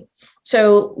meaning.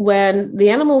 So when the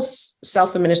animals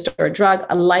self-administer a drug,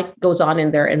 a light goes on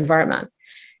in their environment.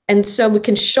 And so we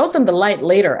can show them the light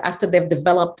later after they've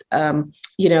developed,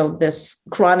 this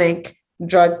chronic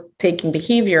drug-taking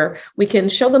behavior. We can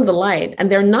show them the light, and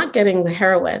they're not getting the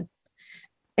heroin,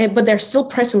 but they're still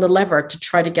pressing the lever to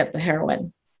try to get the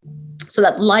heroin. So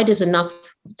that light is enough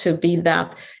to be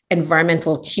that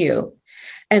environmental cue.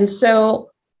 And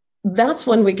so that's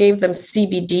when we gave them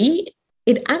CBD.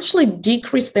 It actually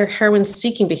decreased their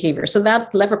heroin-seeking behavior. So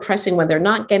that lever pressing when they're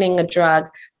not getting a drug,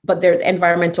 but their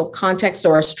environmental context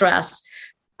or stress,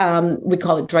 we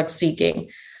call it drug seeking,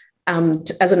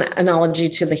 as an analogy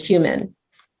to the human.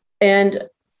 And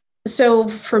so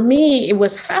for me, it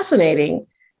was fascinating.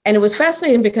 And it was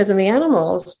fascinating because in the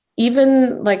animals,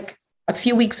 even like a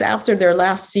few weeks after their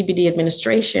last CBD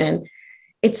administration,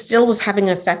 it still was having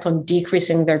an effect on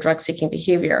decreasing their drug-seeking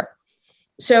behavior.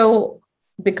 So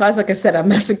because, like I said, I'm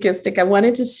masochistic, I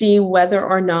wanted to see whether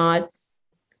or not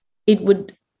it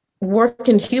would work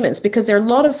in humans, because there are a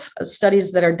lot of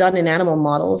studies that are done in animal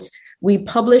models. We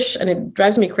publish, and it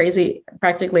drives me crazy,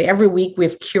 practically every week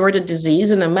we've cured a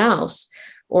disease in a mouse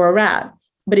or a rat,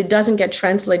 but it doesn't get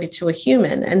translated to a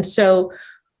human. And so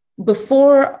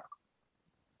before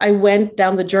I went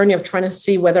down the journey of trying to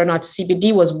see whether or not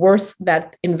CBD was worth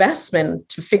that investment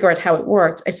to figure out how it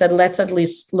worked, I said, let's at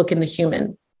least look in the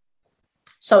human.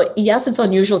 So yes, it's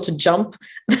unusual to jump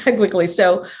that quickly.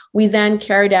 So we then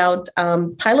carried out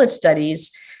pilot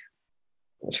studies,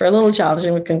 which are a little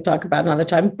challenging. We can talk about another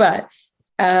time, but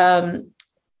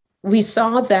we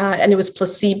saw that, and it was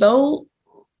placebo,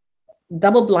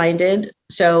 double-blinded.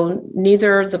 So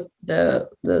neither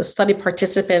the study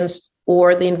participants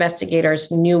or the investigators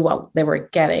knew what they were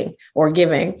getting or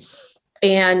giving.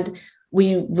 And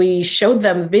we showed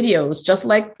them videos just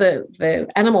like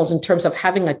the animals in terms of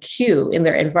having a cue in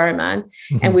their environment.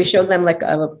 Mm-hmm. And we showed them like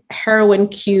a heroin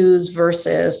cues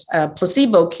versus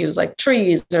placebo cues, like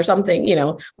trees or something,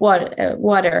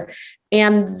 water.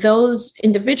 And those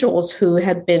individuals who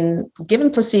had been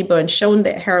given placebo and shown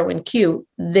the heroin cue,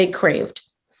 they craved.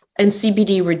 And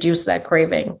CBD reduced that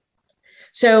craving.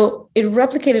 So it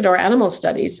replicated our animal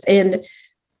studies. And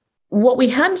what we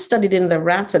hadn't studied in the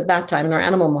rats at that time in our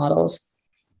animal models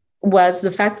was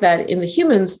the fact that in the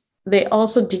humans, they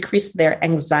also decrease their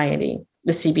anxiety,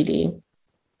 the CBD.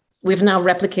 We've now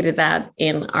replicated that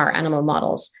in our animal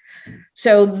models.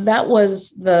 So that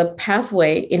was the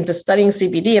pathway into studying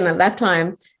CBD. And at that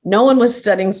time, no one was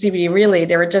studying CBD really.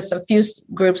 There were just a few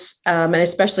groups, and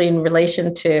especially in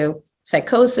relation to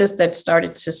psychosis, that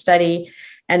started to study.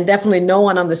 And definitely no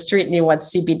one on the street knew what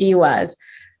CBD was.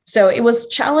 So it was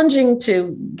challenging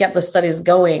to get the studies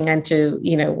going and to,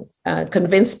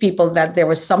 convince people that there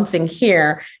was something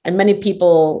here. And many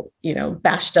people,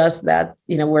 bashed us that,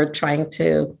 we're trying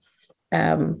to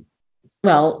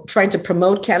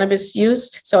promote cannabis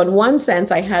use. So in one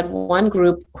sense, I had one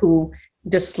group who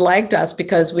disliked us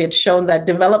because we had shown that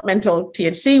developmental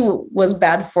THC was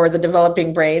bad for the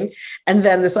developing brain. And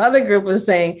then this other group was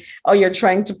saying, oh, you're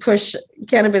trying to push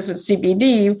cannabis with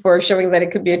CBD for showing that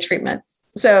it could be a treatment.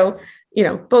 So,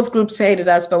 both groups hated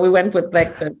us, but we went with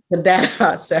the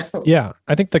data. So yeah,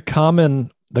 I think the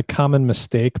common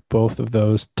mistake both of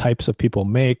those types of people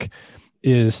make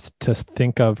is to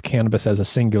think of cannabis as a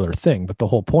singular thing. But the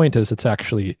whole point is it's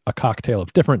actually a cocktail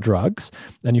of different drugs,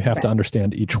 and you have to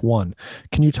understand each one.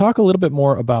 Can you talk a little bit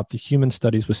more about the human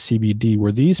studies with CBD?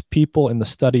 Were these people in the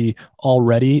study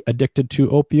already addicted to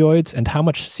opioids, and how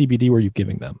much CBD were you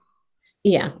giving them?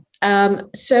 Yeah.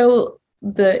 So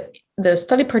the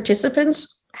study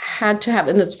participants had to have,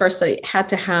 in this first study, had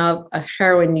to have a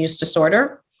heroin use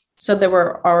disorder. So they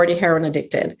were already heroin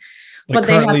addicted. But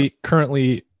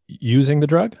currently using the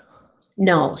drug?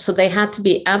 No. So they had to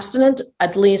be abstinent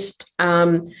at least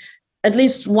 1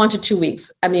 to 2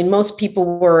 weeks. I mean, most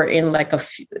people were in like 1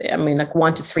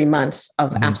 to 3 months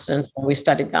of abstinence when we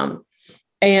studied them.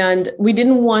 And we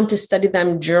didn't want to study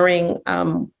them during,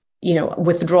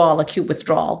 acute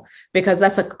withdrawal, because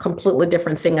that's a completely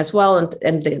different thing as well.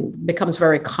 And it becomes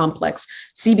very complex.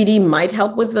 CBD might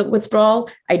help with the withdrawal.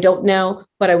 I don't know,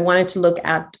 but I wanted to look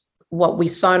at what we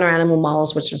saw in our animal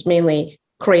models, which was mainly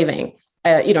craving,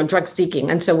 drug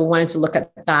seeking. And so we wanted to look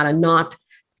at that and not,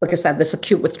 like I said, this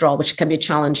acute withdrawal, which can be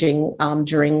challenging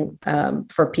during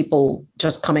for people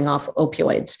just coming off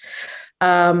opioids.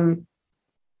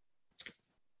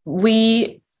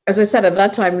 As I said, at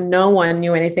that time, no one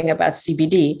knew anything about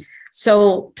CBD.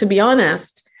 So to be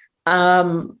honest,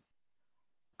 I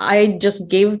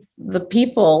just gave the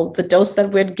people the dose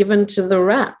that we'd given to the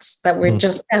rats that were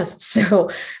just tests. So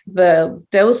the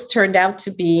dose turned out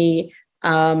to be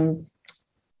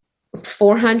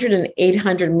 400 and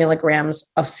 800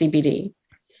 milligrams of CBD.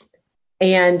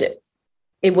 And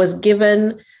it was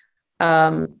given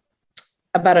about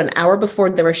an hour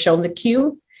before they were shown the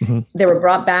cue. They were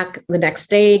brought back the next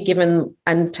day, given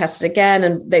and tested again.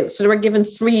 And they were given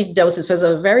 3 doses. So it was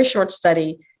a very short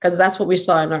study, because that's what we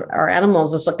saw in our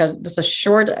animals. It's like just a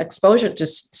short exposure to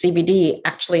CBD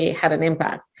actually had an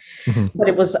impact. But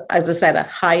it was, as I said, a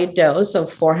high dose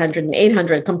of 400 and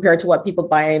 800 compared to what people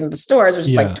buy in the stores, which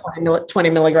is like 20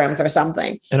 milligrams or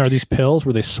something. And are these pills?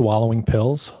 Were they swallowing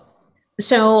pills?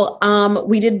 So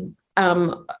we did,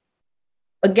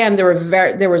 again, there was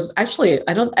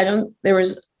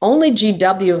only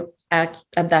GW at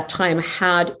that time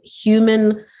had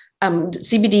human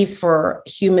CBD for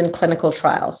human clinical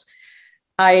trials.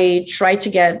 I tried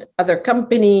to get other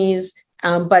companies,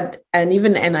 and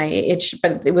even NIH,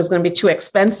 but it was going to be too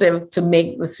expensive to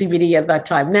make the CBD at that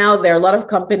time. Now there are a lot of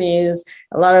companies,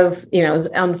 a lot of,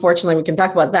 unfortunately, we can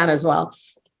talk about that as well.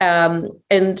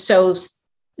 And so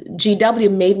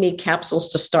GW made me capsules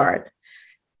to start.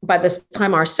 By this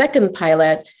time, our second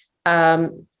pilot,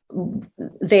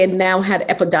 they had now had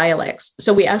Epidiolex.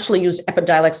 So we actually used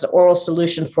Epidiolex, the oral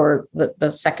solution, for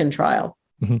the second trial.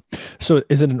 So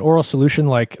is it an oral solution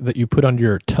like that you put under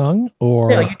your tongue, or?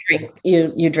 No,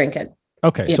 you drink it.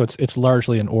 Okay. Yeah. So it's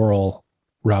largely an oral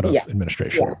route of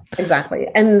administration. Yeah, exactly.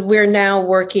 And we're now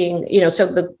working,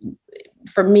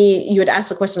 for me, you had asked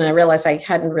the question and I realized I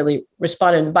hadn't really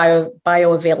responded,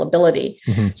 bioavailability.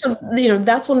 So,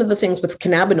 that's one of the things with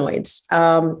cannabinoids.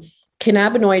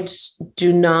 Cannabinoids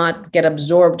do not get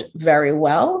absorbed very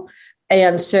well.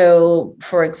 And so,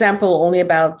 for example, only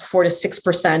about 4 to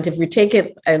 6%, if we take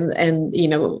it and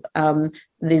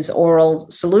these oral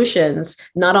solutions,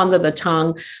 not under the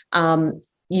tongue,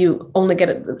 you only get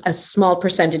a small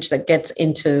percentage that gets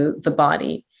into the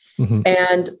body.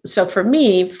 And so for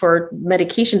me, for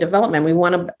medication development, we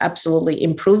want to absolutely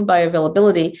improve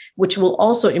bioavailability, which will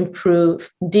also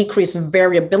decrease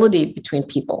variability between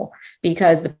people,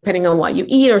 because depending on what you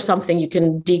eat or something, you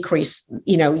can decrease,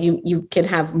 you can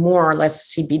have more or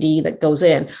less CBD that goes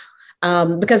in,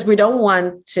 because we don't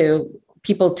want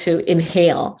people to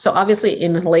inhale. So obviously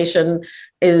inhalation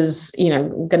is,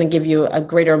 going to give you a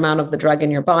greater amount of the drug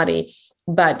in your body,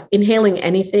 but inhaling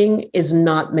anything is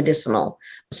not medicinal.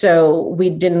 So we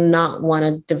did not want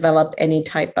to develop any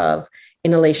type of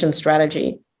inhalation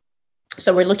strategy.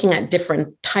 So we're looking at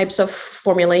different types of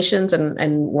formulations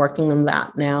and working on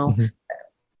that now. Mm-hmm.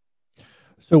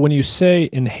 So when you say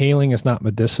inhaling is not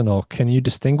medicinal, can you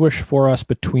distinguish for us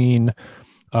between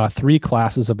three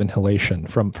classes of inhalation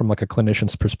from like a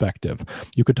clinician's perspective?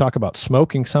 You could talk about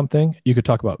smoking something, you could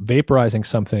talk about vaporizing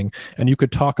something, and you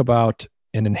could talk about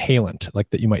an inhalant like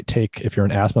that you might take if you're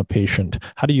an asthma patient.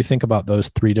 How do you think about those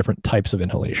three different types of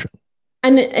inhalation?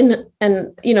 And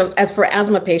as for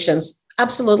asthma patients,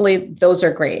 absolutely, those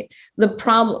are great. The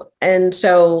problem, and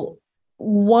so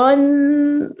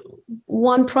one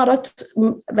product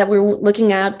that we're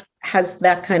looking at has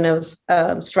that kind of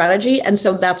strategy, and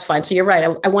so that's fine. So you're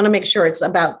right. I want to make sure it's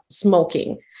about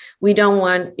smoking. We don't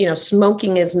want,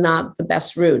 smoking is not the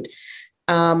best route.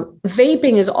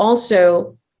 Vaping is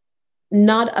also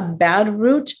not a bad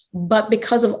route, but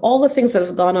because of all the things that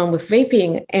have gone on with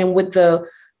vaping and with the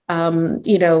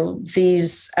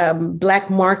these black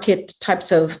market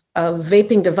types of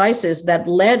vaping devices that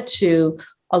led to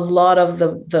a lot of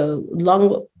the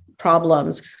lung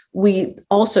problems, we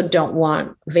also don't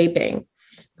want vaping.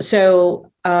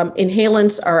 So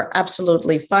inhalants are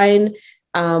absolutely fine,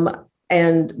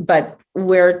 but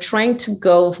we're trying to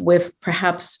go with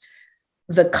perhaps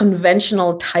the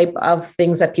conventional type of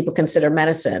things that people consider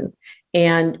medicine,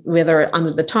 and whether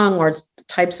under the tongue or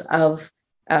types of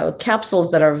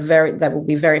capsules that will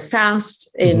be very fast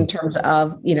in terms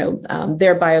of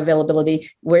their bioavailability.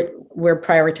 We're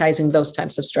prioritizing those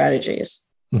types of strategies.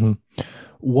 Mm-hmm.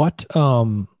 What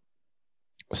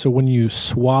so when you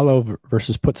swallow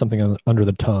versus put something under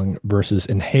the tongue versus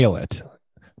inhale it,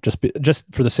 just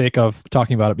for the sake of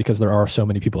talking about it, because there are so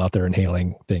many people out there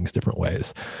inhaling things different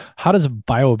ways, how does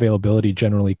bioavailability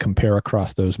generally compare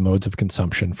across those modes of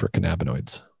consumption for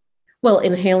cannabinoids? Well,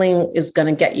 inhaling is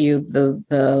going to get you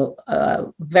the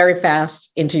very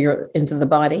fast into the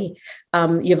body.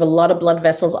 You have a lot of blood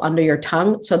vessels under your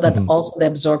tongue, so that also the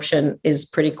absorption is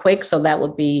pretty quick. So that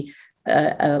would be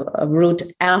a route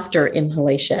after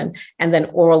inhalation, and then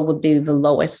oral would be the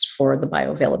lowest for the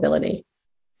bioavailability.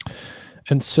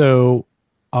 And so,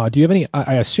 do you have any?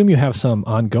 I assume you have some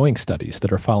ongoing studies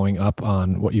that are following up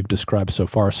on what you've described so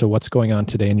far. So, what's going on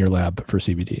today in your lab for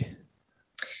CBD?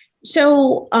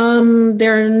 So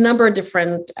there are a number of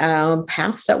different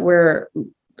paths that we're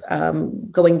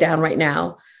going down right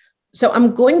now. So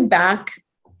I'm going back.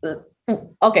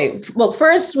 Okay, well,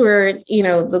 first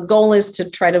the goal is to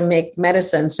try to make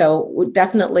medicine. So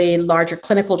definitely larger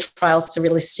clinical trials to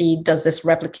really see, does this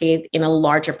replicate in a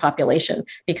larger population?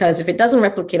 Because if it doesn't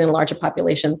replicate in a larger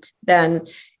population, then,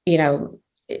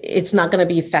 it's not going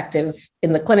to be effective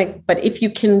in the clinic. But if you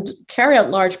can carry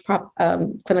out large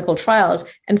clinical trials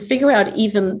and figure out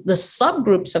even the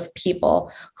subgroups of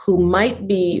people who might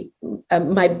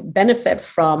benefit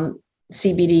from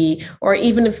CBD, or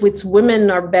even if it's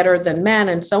women are better than men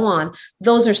and so on,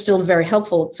 those are still very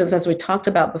helpful, since, as we talked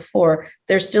about before,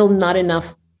 there's still not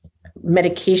enough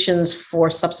medications for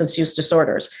substance use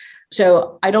disorders.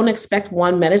 So I don't expect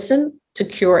one medicine to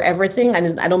cure everything.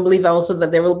 And I don't believe also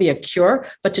that there will be a cure,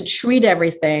 but to treat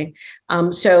everything.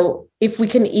 So if we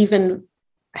can even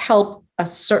help a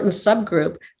certain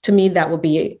subgroup, to me, that would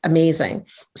be amazing.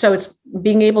 So it's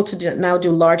being able to now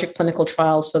do larger clinical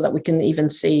trials so that we can even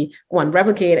see,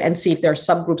 replicate and see if there are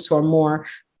subgroups who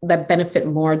that benefit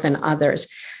more than others.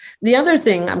 The other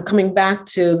thing, I'm coming back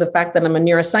to the fact that I'm a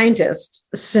neuroscientist.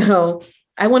 So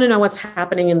I want to know what's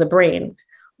happening in the brain.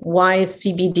 Why is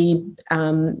CBD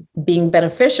being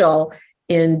beneficial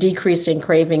in decreasing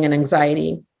craving and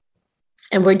anxiety?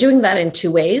 And we're doing that in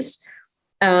two ways.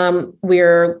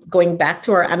 We're going back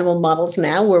to our animal models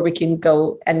now, where we can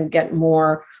go and get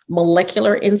more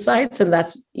molecular insights. And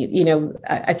that's,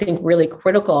 I think really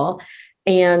critical.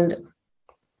 And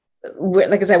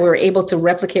like I said, we were able to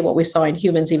replicate what we saw in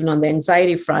humans, even on the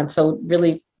anxiety front. So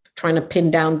really trying to pin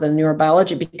down the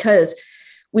neurobiology, because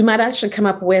we might actually come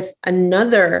up with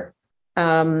another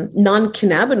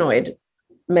non-cannabinoid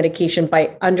medication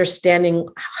by understanding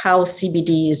how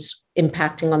CBD is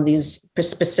impacting on these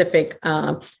specific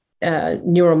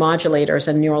neuromodulators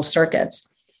and neural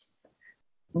circuits.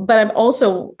 But I'm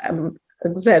also, as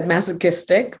I said,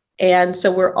 masochistic. And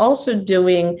so we're also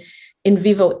doing in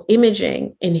vivo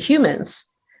imaging in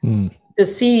humans to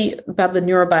see about the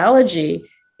neurobiology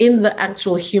in the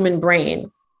actual human brain.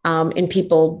 In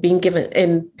people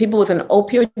with an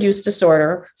opioid use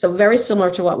disorder. So very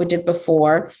similar to what we did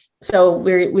before. So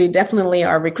we definitely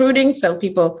are recruiting. So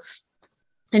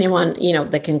anyone,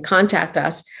 that can contact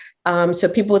us. So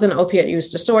people with an opioid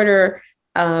use disorder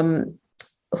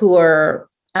who are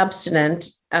abstinent,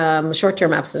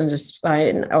 short-term abstinent is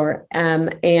fine, or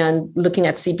and looking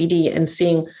at CBD and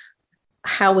seeing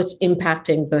how it's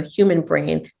impacting the human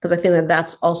brain, because I think that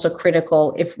that's also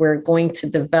critical if we're going to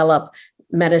develop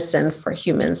medicine for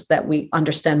humans, that we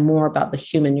understand more about the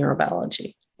human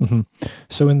neurobiology. Mm-hmm.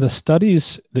 So in the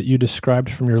studies that you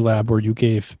described from your lab where you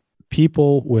gave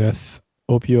people with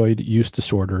opioid use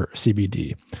disorder,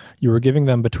 CBD, you were giving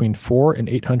them between 400 and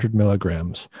 800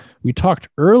 milligrams. We talked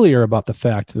earlier about the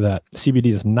fact that CBD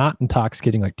is not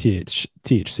intoxicating like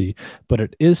THC, but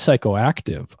it is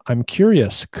psychoactive. I'm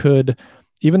curious,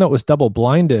 even though it was double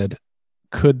blinded,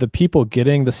 could the people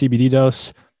getting the CBD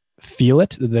dose feel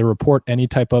it? Did they report any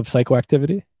type of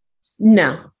psychoactivity?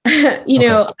 No,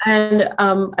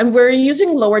 and we're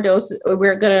using lower doses.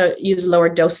 We're going to use lower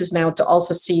doses now to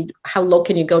also see how low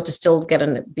can you go to still get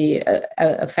an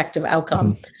effective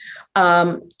outcome.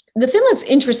 Mm-hmm. The thing that's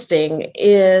interesting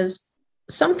is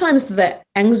sometimes the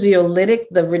anxiolytic,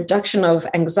 the reduction of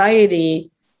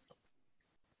anxiety,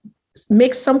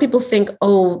 makes some people think,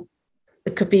 oh,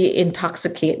 it could be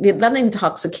intoxicating, not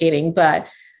intoxicating, but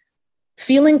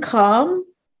feeling calm.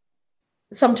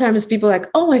 Sometimes people are like,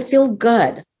 oh, I feel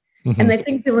good. Mm-hmm. And they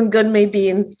think feeling good may be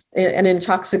an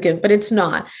intoxicant, but it's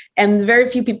not. And very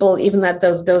few people, even at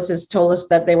those doses, told us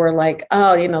that they were like,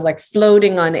 oh, like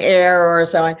floating on air or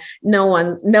so on. No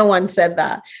one said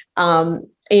that.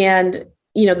 And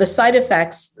the side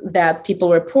effects that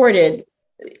people reported,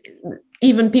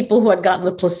 even people who had gotten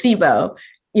the placebo,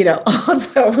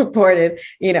 also reported,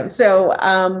 so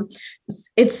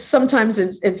it's sometimes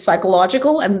it's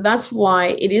psychological. And that's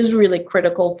why it is really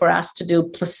critical for us to do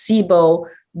placebo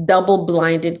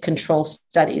double-blinded control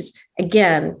studies.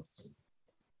 Again,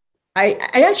 I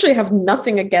actually have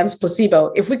nothing against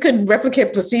placebo. If we could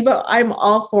replicate placebo, I'm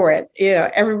all for it.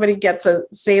 Everybody gets a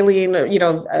saline,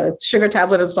 a sugar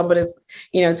tablet is what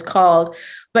it's called.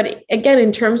 But again,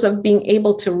 in terms of being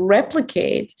able to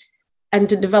replicate and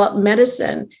to develop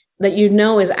medicine that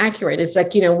is accurate. It's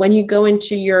like, when you go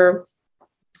into your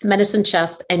medicine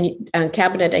chest and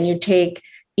cabinet and you take,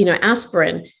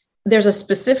 aspirin, there's a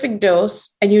specific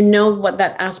dose and what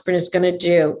that aspirin is going to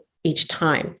do each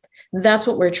time. That's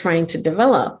what we're trying to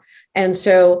develop. And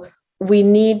so we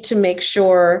need to make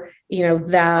sure,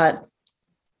 that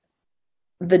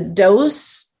the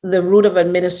dose, the route of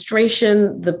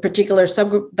administration, the particular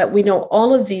subgroup, that we know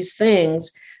all of these things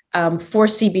for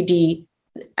CBD.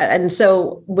 And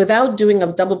so without doing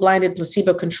a double-blinded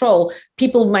placebo control,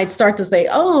 people might start to say,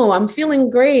 oh, I'm feeling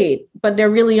great, but they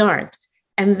really aren't.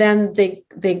 And then they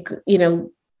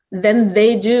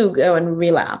do go and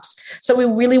relapse. So we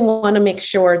really want to make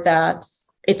sure that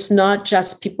it's not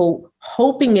just people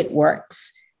hoping it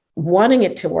works, wanting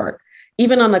it to work.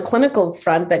 Even on the clinical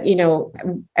front, that,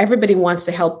 everybody wants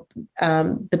to help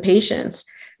the patients,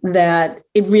 that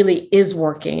it really is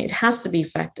working. It has to be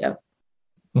effective.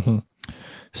 Mm-hmm.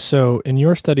 So in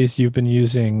your studies, you've been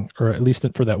using, or at least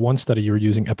for that one study, you were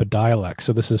using Epidiolex.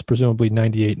 So this is presumably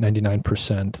 98,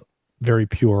 99% very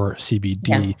pure CBD.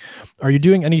 Yeah. Are you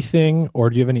doing anything, or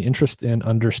do you have any interest in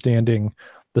understanding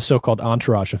the so-called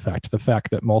entourage effect, the fact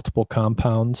that multiple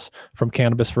compounds from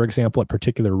cannabis, for example, at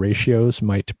particular ratios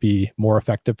might be more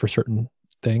effective for certain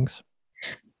things?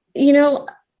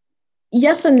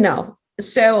 Yes and no.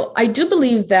 So I do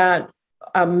believe that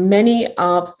many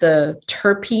of the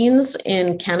terpenes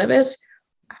in cannabis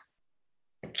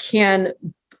can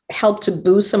help to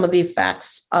boost some of the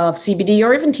effects of CBD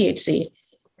or even THC.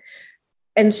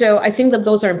 And so I think that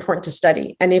those are important to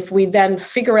study. And if we then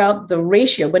figure out the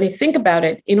ratio, when you think about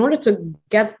it, in order to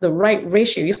get the right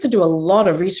ratio, you have to do a lot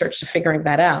of research to figuring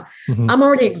that out. Mm-hmm. I'm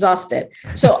already exhausted.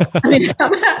 So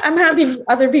I'm happy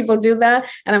other people do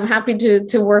that. And I'm happy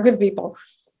to work with people.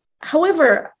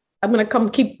 However, I'm going to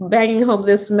keep banging home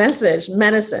this message: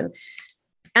 medicine,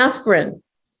 aspirin.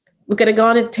 We could have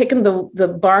gone and taken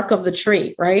the bark of the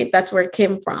tree, right? That's where it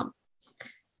came from.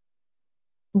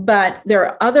 But there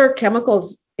are other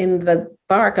chemicals in the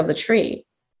bark of the tree.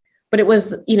 But it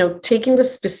was, taking the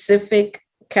specific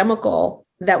chemical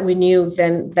that we knew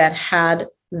then that had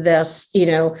this,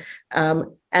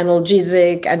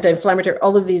 analgesic, anti-inflammatory,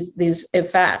 all of these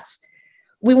effects.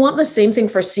 We want the same thing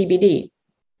for CBD.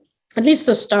 At least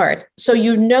to start. So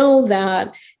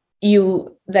that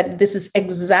this is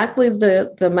exactly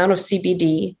the amount of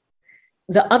CBD.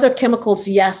 The other chemicals,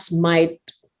 yes, might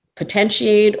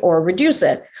potentiate or reduce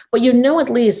it, but at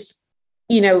least,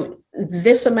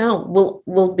 this amount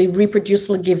will be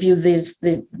reproducibly give you this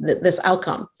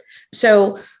outcome.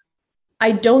 So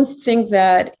I don't think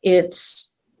that that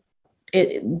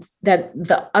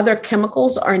the other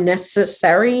chemicals are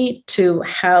necessary to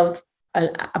have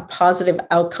a positive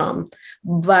outcome,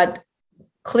 but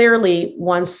clearly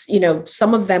once,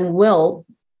 some of them will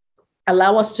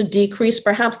allow us to decrease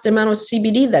perhaps the amount of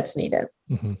CBD that's needed.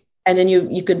 Mm-hmm. And then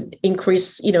you could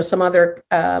increase, some other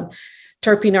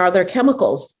terpene or other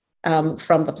chemicals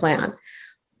from the plant.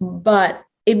 But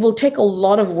it will take a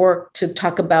lot of work to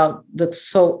talk about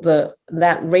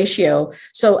that ratio.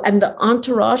 So, and the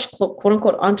entourage, quote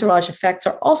unquote, entourage effects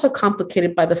are also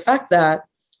complicated by the fact that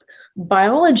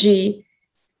biology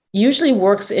usually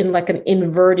works in like an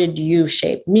inverted U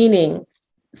shape, meaning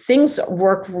things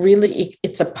work really,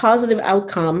 it's a positive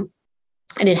outcome,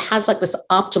 and it has like this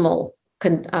optimal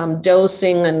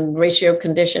dosing and ratio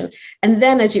condition. And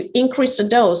then as you increase the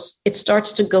dose, it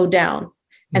starts to go down.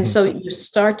 And so you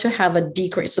start to have a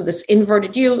decrease. So this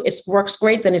inverted U, it works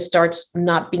great, then it starts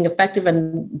not being effective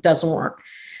and doesn't work.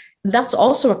 That's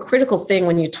also a critical thing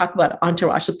when you talk about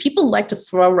entourage. So people like to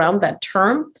throw around that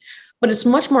term, but it's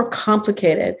much more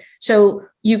complicated. So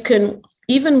you can,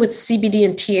 even with CBD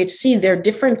and THC, there are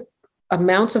different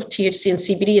amounts of THC and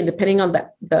CBD, and depending on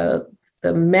the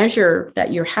measure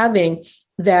that you're having,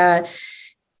 that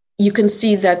you can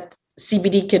see that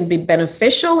CBD can be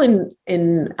beneficial in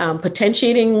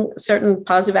potentiating certain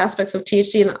positive aspects of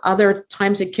THC, and other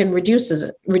times it can reduce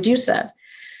it.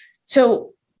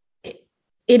 So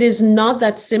it is not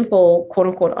that simple, quote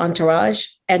unquote, entourage.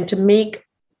 And to make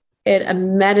it a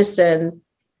medicine,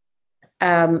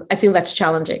 I think that's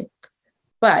challenging.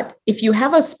 But if you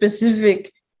have a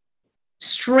specific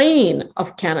strain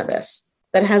of cannabis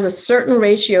that has a certain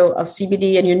ratio of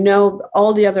CBD, and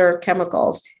all the other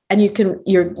chemicals, and you can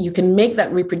make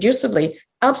that reproducibly,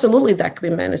 absolutely, that could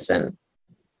be medicine.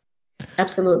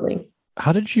 Absolutely.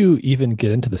 How did you even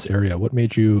get into this area? What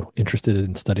made you interested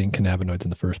in studying cannabinoids in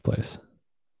the first place?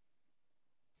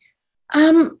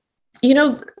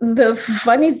 The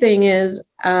funny thing is,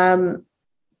 I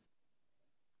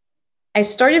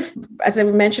started, as I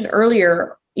mentioned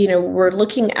earlier, we're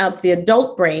looking at the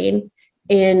adult brain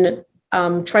in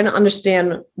trying to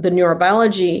understand the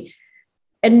neurobiology,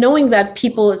 and knowing that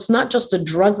people, it's not just a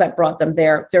drug that brought them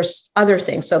there. There's other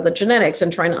things. So the genetics,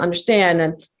 and trying to understand,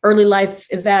 and early life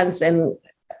events. And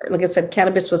like I said,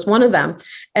 cannabis was one of them.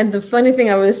 And the funny thing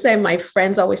I was saying, my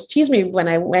friends always tease me when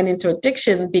I went into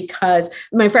addiction, because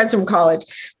my friends from college,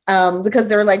 because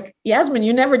they were like, Yasmin,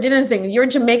 you never did anything. You're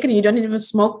Jamaican. You don't even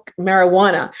smoke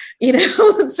marijuana,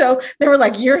 So they were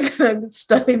like, you're going to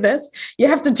study this. You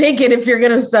have to take it if you're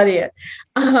going to study it.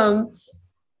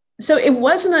 So it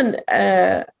wasn't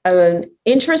an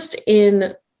interest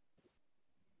in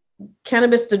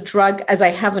cannabis, the drug, as I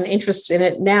have an interest in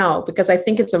it now, because I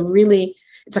think it's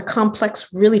a complex,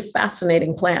 really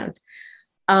fascinating plant.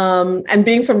 And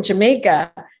being from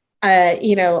Jamaica,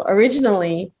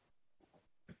 originally,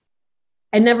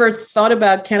 I never thought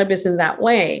about cannabis in that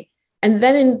way. And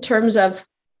then in terms of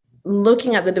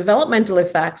looking at the developmental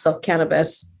effects of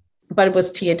cannabis, but it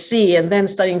was THC, and then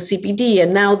studying CBD,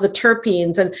 and now the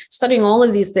terpenes, and studying all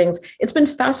of these things. It's been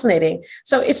fascinating.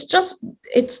 So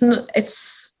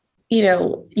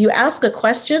you ask a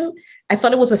question. I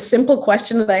thought it was a simple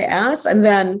question that I asked, and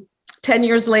then 10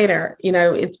 years later,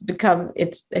 it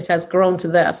has grown to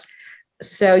this.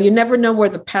 So you never know where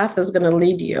the path is going to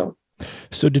lead you.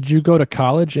 So did you go to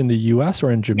college in the US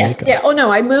or in Jamaica? Yes. Yeah. Oh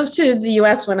no, I moved to the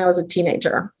US when I was a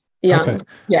teenager. Young. Okay.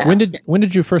 Yeah. When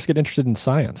did you first get interested in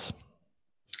science?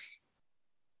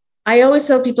 I always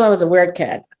tell people I was a weird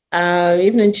kid.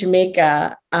 Even in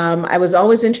Jamaica, I was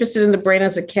always interested in the brain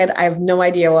as a kid. I have no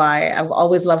idea why. I've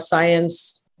always loved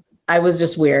science. I was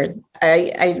just weird.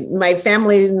 My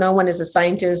family, no one is a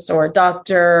scientist or a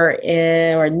doctor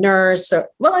or a nurse.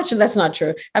 Well, actually, that's not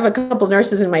true. I have a couple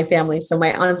nurses in my family, so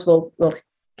my aunts will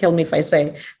kill me if I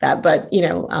say that. But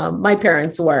my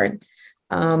parents weren't.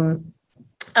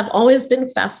 I've always been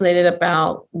fascinated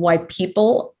about why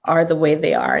people are the way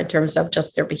they are in terms of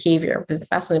just their behavior. I've been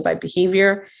fascinated by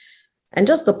behavior and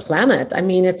just the planet. I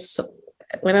mean,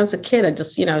 when I was a kid,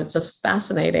 it's just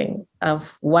fascinating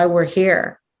of why we're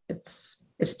here. It's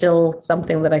still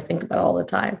something that I think about all the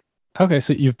time. Okay.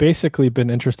 So you've basically been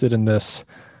interested in this.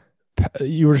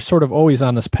 You were sort of always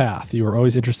on this path. You were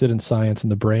always interested in science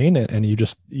and the brain, and you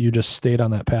just stayed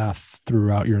on that path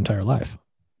throughout your entire life.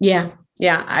 Yeah.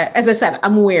 Yeah. As I said,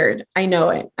 I'm weird. I know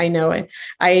it. I'm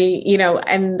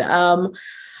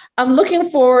looking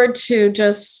forward to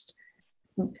just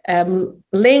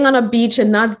laying on a beach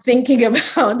and not thinking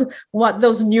about what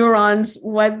those neurons,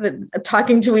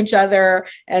 talking to each other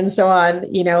and so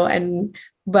on,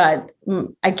 but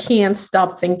I can't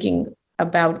stop thinking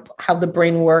about how the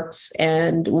brain works,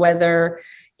 and whether,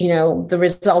 the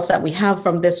results that we have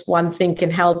from this one thing can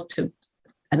help to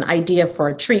an idea for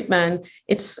a treatment.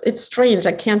 It's strange.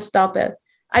 I can't stop it.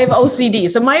 I have OCD.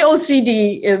 So my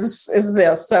OCD is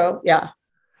this. So yeah.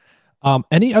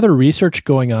 Any other research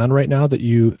going on right now that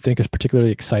you think is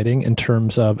particularly exciting in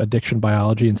terms of addiction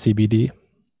biology and CBD?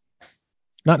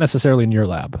 Not necessarily in your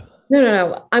lab.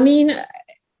 No. I mean,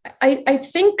 I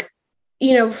think,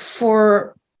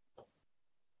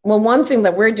 one thing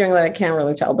that we're doing that I can't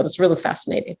really tell, but it's really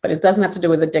fascinating, but it doesn't have to do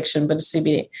with addiction, but it's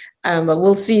CBD. But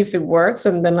we'll see if it works,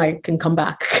 and then I can come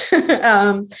back.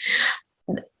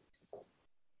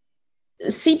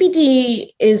 CBD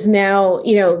is now,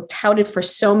 touted for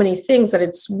so many things that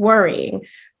it's worrying,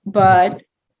 but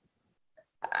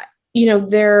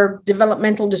there are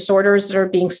developmental disorders that are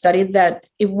being studied that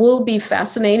it will be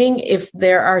fascinating if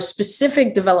there are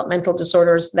specific developmental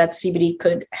disorders that CBD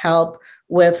could help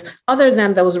with, other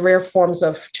than those rare forms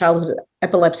of childhood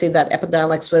epilepsy that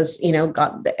Epidiolex was,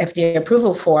 got the FDA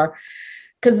approval for,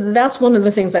 because that's one of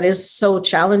the things that is so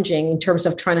challenging in terms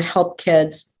of trying to help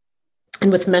kids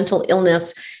and with mental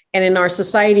illness. And in our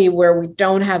society where we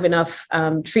don't have enough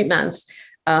treatments,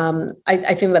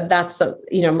 I think that's,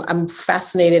 I'm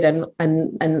fascinated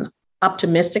and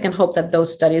optimistic and hope that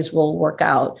those studies will work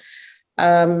out.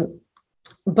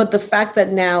 But the fact that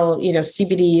now,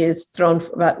 CBD is thrown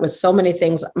with so many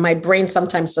things, my brain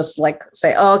sometimes just like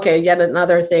say, oh, okay, yet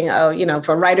another thing,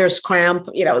 for writer's cramp,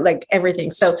 like everything.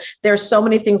 So there's so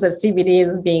many things that CBD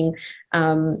is being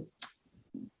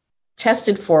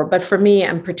tested for. But for me,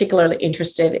 I'm particularly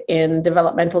interested in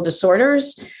developmental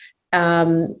disorders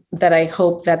that I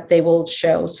hope that they will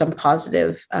show some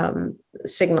positive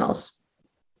signals.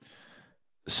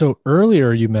 So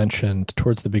earlier you mentioned,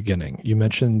 towards the beginning, you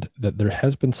mentioned that there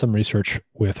has been some research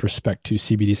with respect to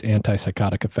CBD's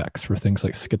antipsychotic effects for things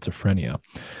like schizophrenia.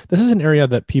 This is an area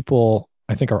that people,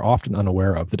 I think, are often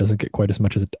unaware of, that doesn't get quite as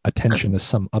much attention as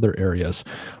some other areas.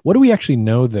 What do we actually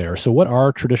know there? So what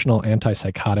are traditional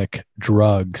antipsychotic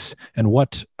drugs, and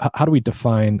how do we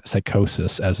define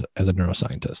psychosis as a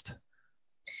neuroscientist?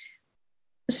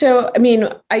 So, I mean,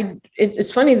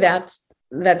 it's funny that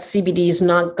CBD has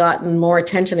not gotten more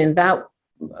attention in that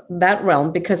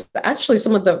realm, because actually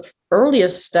some of the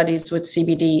earliest studies with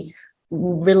CBD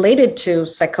related to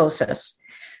psychosis.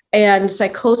 And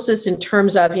psychosis in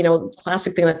terms of,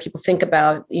 classic thing that people think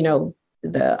about,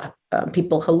 the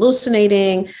people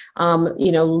hallucinating,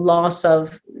 loss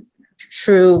of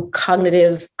true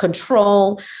cognitive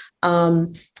control, paranoia.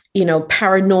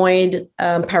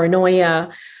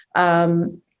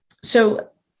 So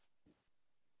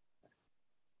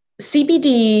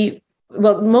CBD,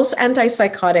 well, most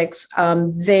antipsychotics,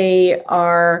 they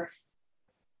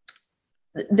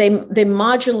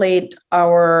modulate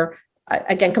our,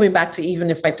 again, coming back to, even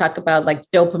if I talk about like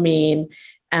dopamine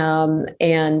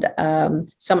and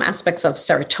some aspects of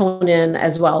serotonin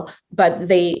as well, but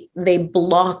they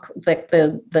block,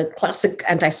 the classic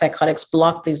antipsychotics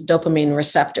block these dopamine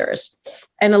receptors.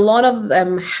 And a lot of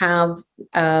them have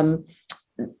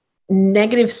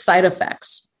negative side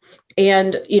effects,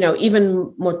 and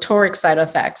even motoric side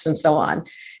effects and so on.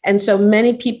 And so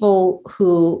many people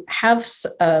who have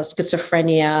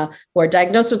schizophrenia, who are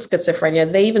diagnosed with schizophrenia,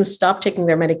 they even stop taking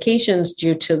their medications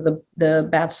due to the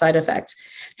bad side effects.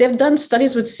 They've done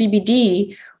studies with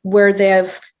CBD where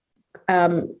they've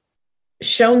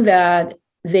shown that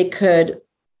they could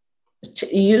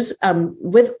use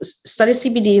study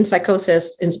CBD in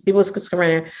psychosis in people with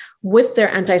schizophrenia with their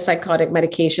antipsychotic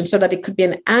medication, so that it could be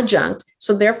an adjunct.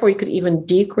 So therefore, you could even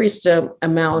decrease the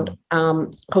amount,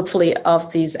 hopefully,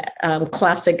 of these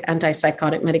classic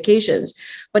antipsychotic medications.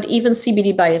 But even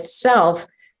CBD by itself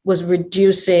was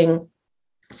reducing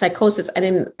psychosis.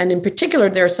 And in particular,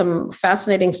 there are some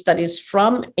fascinating studies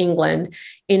from England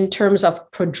in terms of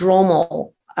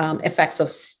prodromal effects of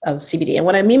CBD. And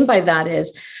what I mean by that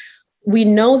is, we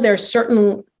know there are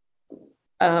certain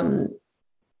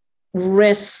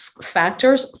risk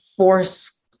factors for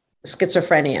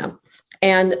schizophrenia.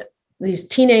 And these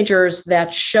teenagers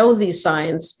that show these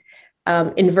signs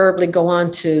invariably go on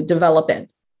to develop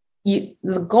it.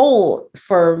 The goal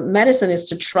for medicine is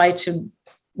to try to,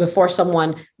 before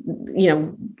someone,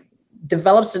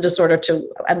 develops the disorder,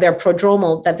 and they're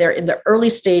prodromal, that they're in the early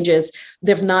stages,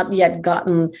 they've not yet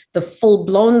gotten the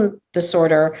full-blown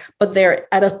disorder, but they're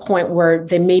at a point where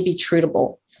they may be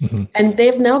treatable. Mm-hmm. And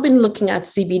they've now been looking at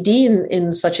CBD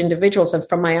in such individuals. And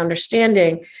from my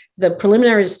understanding, the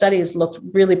preliminary studies looked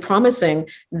really promising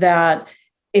that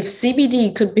if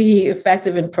CBD could be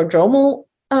effective in prodromal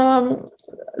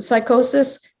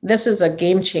psychosis, this is a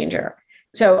game changer.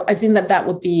 So I think that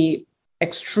would be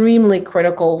extremely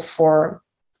critical for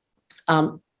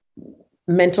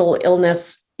mental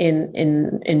illness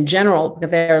in general,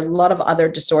 because there are a lot of other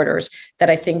disorders that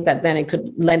I think that then it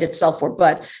could lend itself for.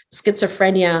 But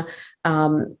schizophrenia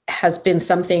has been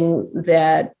something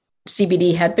that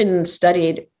CBD had been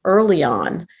studied early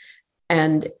on,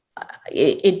 and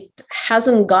it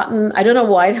hasn't gotten, I don't know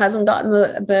why it hasn't gotten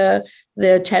the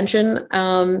attention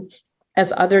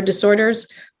as other disorders,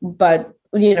 but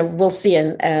we'll see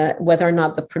in whether or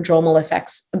not the prodromal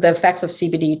effects, the effects of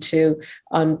CBD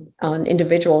on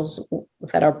individuals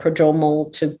that are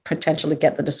prodromal to potentially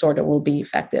get the disorder will be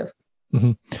effective.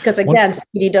 Mm-hmm. Because again,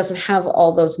 CBD doesn't have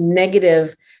all those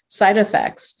negative side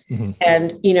effects. Mm-hmm.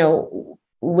 And,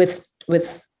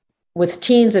 with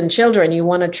teens and children, you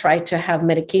want to try to have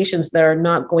medications that are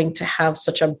not going to have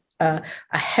such a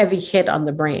heavy hit on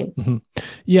the brain. Mm-hmm.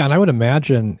 Yeah. And I would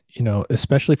imagine,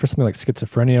 especially for something like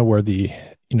schizophrenia, where the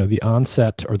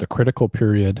onset or the critical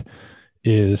period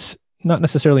is not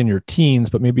necessarily in your teens,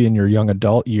 but maybe in your young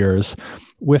adult years,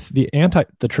 with the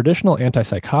traditional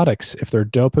antipsychotics, if they're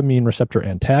dopamine receptor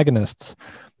antagonists,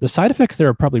 the side effects there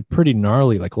are probably pretty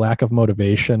gnarly, like lack of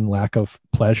motivation, lack of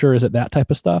pleasure. Is it that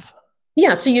type of stuff?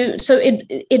 Yeah. So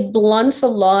it blunts a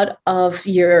lot of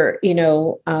your,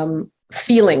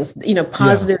 feelings,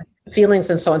 positive feelings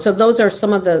and so on. So those are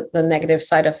some of the negative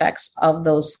side effects of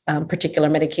those particular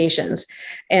medications.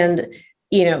 And,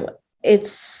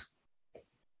 it's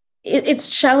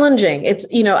challenging. It's,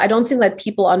 I don't think that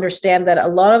people understand that a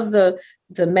lot of the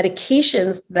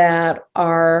medications that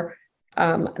are,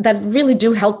 that really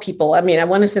do help people. I mean, I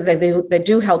want to say that they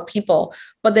do help people,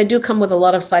 but they do come with a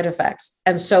lot of side effects.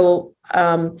 And so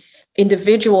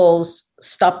individuals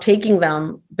stop taking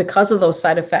them because of those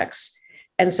side effects.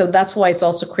 And so that's why it's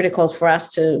also critical for us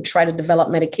to try to develop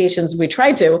medications. We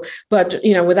try to, but,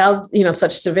 without,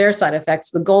 such severe side effects.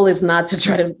 The goal is not to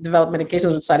try to develop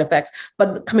medications with side effects.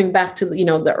 But coming back to,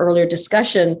 the earlier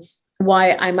discussion,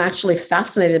 why I'm actually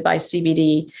fascinated by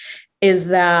CBD is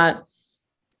that,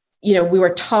 we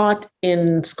were taught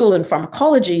in school in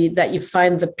pharmacology that you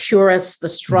find the purest, the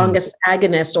strongest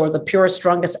agonist, or the purest,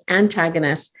 strongest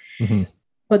antagonist. Mm-hmm.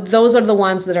 But those are the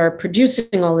ones that are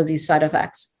producing all of these side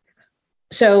effects.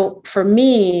 So for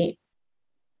me,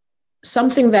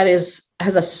 something that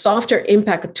has a softer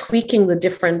impact of tweaking the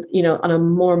different, on a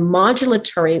more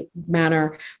modulatory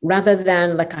manner rather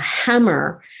than like a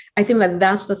hammer, I think that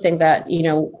that's the thing that,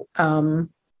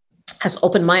 has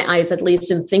opened my eyes, at least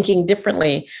in thinking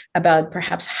differently about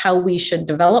perhaps how we should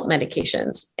develop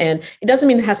medications. And it doesn't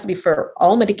mean it has to be for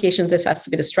all medications. This has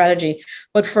to be the strategy.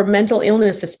 But for mental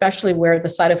illness, especially where the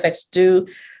side effects do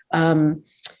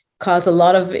cause a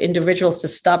lot of individuals to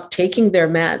stop taking their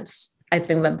meds, I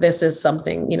think that this is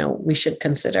something, we should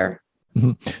consider.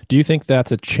 Mm-hmm. Do you think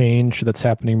that's a change that's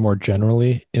happening more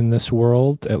generally in this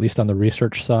world, at least on the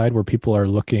research side, where people are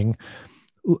looking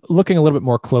a little bit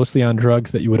more closely on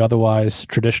drugs that you would otherwise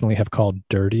traditionally have called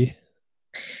dirty?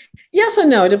 Yes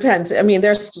and no, it depends. I mean,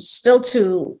 there's still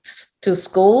two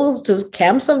schools, two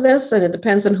camps of this, and it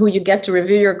depends on who you get to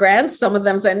review your grants. Some of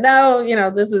them say, no,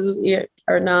 this is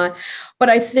or not. But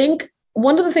I think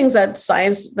one of the things that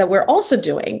science that we're also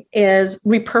doing is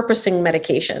repurposing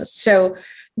medications. So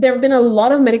there have been a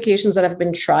lot of medications that have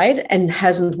been tried and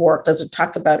hasn't worked, as I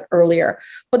talked about earlier,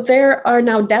 but there are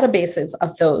now databases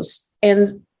of those.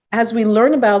 And as we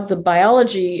learn about the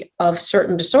biology of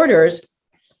certain disorders,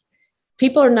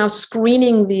 people are now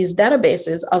screening these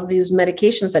databases of these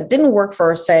medications that didn't work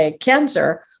for, say,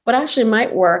 cancer, but actually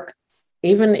might work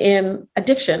even in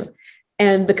addiction.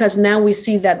 And because now we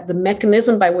see that the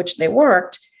mechanism by which they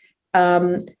worked,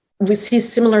 we see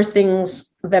similar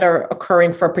things that are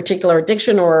occurring for a particular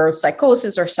addiction or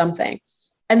psychosis or something.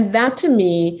 And that to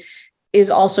me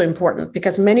is also important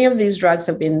because many of these drugs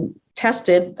have been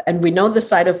tested and we know the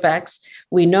side effects.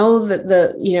 We know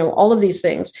that all of these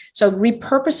things. So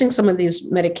repurposing some of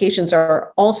these medications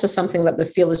are also something that the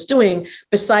field is doing,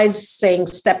 besides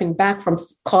stepping back from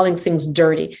calling things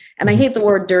dirty. And I hate the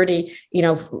word dirty,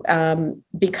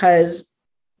 because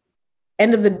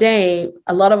end of the day,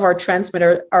 a lot of our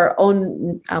our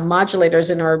own modulators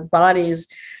in our bodies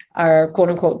are quote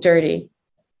unquote dirty.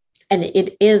 And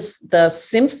it is the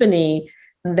symphony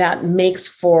that makes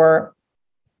for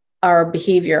our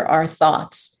behavior, our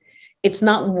thoughts. It's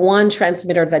not one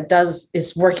transmitter that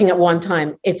is working at one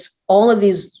time. It's all of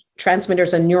these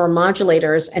transmitters and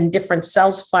neuromodulators and different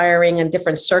cells firing and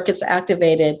different circuits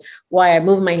activated, why I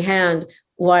move my hand,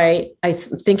 why I'm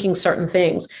thinking certain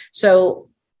things. So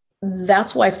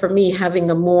that's why for me, having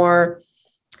a more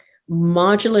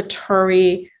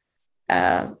modulatory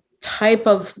type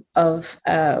of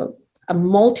a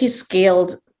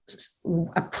multi-scaled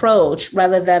approach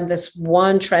rather than this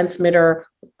one transmitter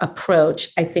approach,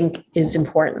 I think is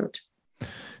important.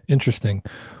 Interesting.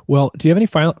 Well, do you have any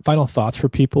final thoughts for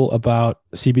people about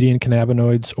CBD and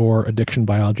cannabinoids or addiction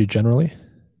biology generally?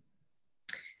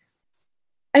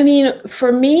 I mean,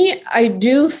 for me, I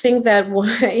do think that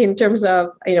in terms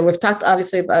of, we've talked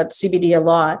obviously about CBD a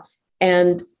lot,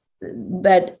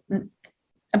 but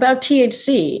about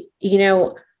THC,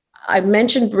 I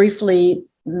mentioned briefly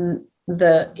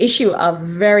the issue of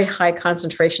very high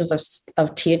concentrations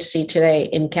of THC today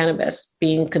in cannabis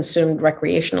being consumed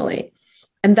recreationally.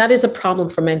 And that is a problem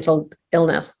for mental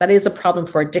illness. That is a problem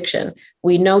for addiction.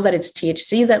 We know that it's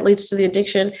THC that leads to the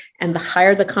addiction, and the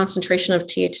higher the concentration of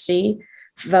THC,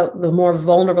 the more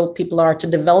vulnerable people are to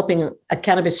developing a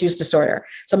cannabis use disorder.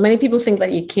 So many people think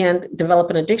that you can't develop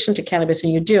an addiction to cannabis,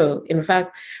 and you do. In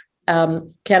fact,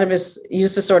 cannabis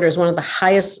use disorder is one of the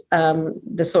highest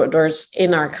disorders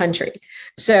in our country.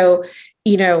 So,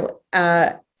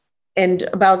 and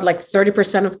about like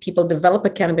 30% of people develop a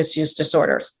cannabis use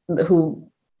disorders who,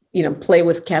 play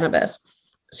with cannabis.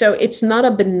 So it's not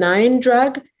a benign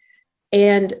drug,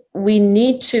 and we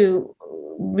need to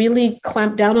really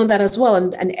clamp down on that as well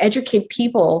and educate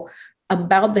people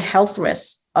about the health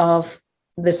risks of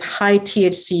this high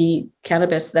THC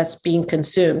cannabis that's being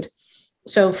consumed.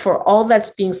 So for all that's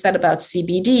being said about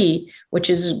CBD, which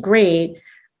is great,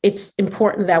 it's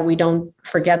important that we don't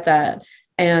forget that.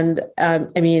 And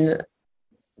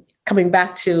coming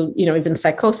back to, even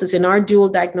psychosis, in our dual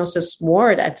diagnosis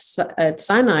ward at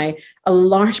Sinai, a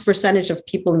large percentage of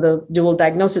people in the dual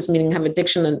diagnosis, meaning have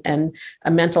addiction and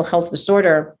a mental health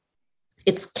disorder,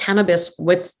 it's cannabis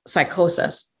with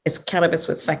psychosis. It's cannabis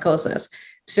with psychosis.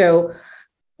 So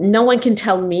no one can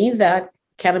tell me that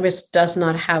cannabis does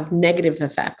not have negative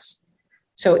effects.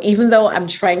 So even though I'm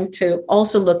trying to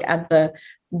also look at the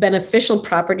beneficial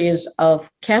properties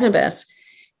of cannabis,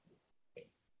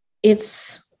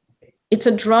 it's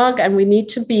a drug, and we need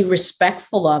to be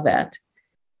respectful of it.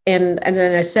 And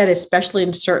then I said, especially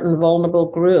in certain vulnerable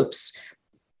groups.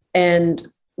 And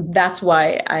that's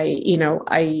why I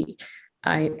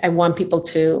want people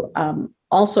to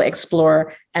also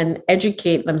explore and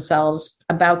educate themselves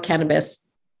about cannabis.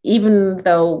 Even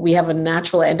though we have a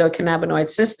natural endocannabinoid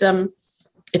system,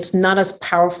 it's not as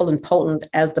powerful and potent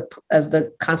as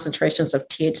the concentrations of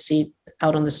THC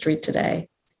out on the street today.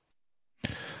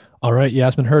 All right,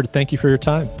 Yasmin Hurd, thank you for your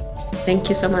time. Thank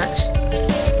you so much.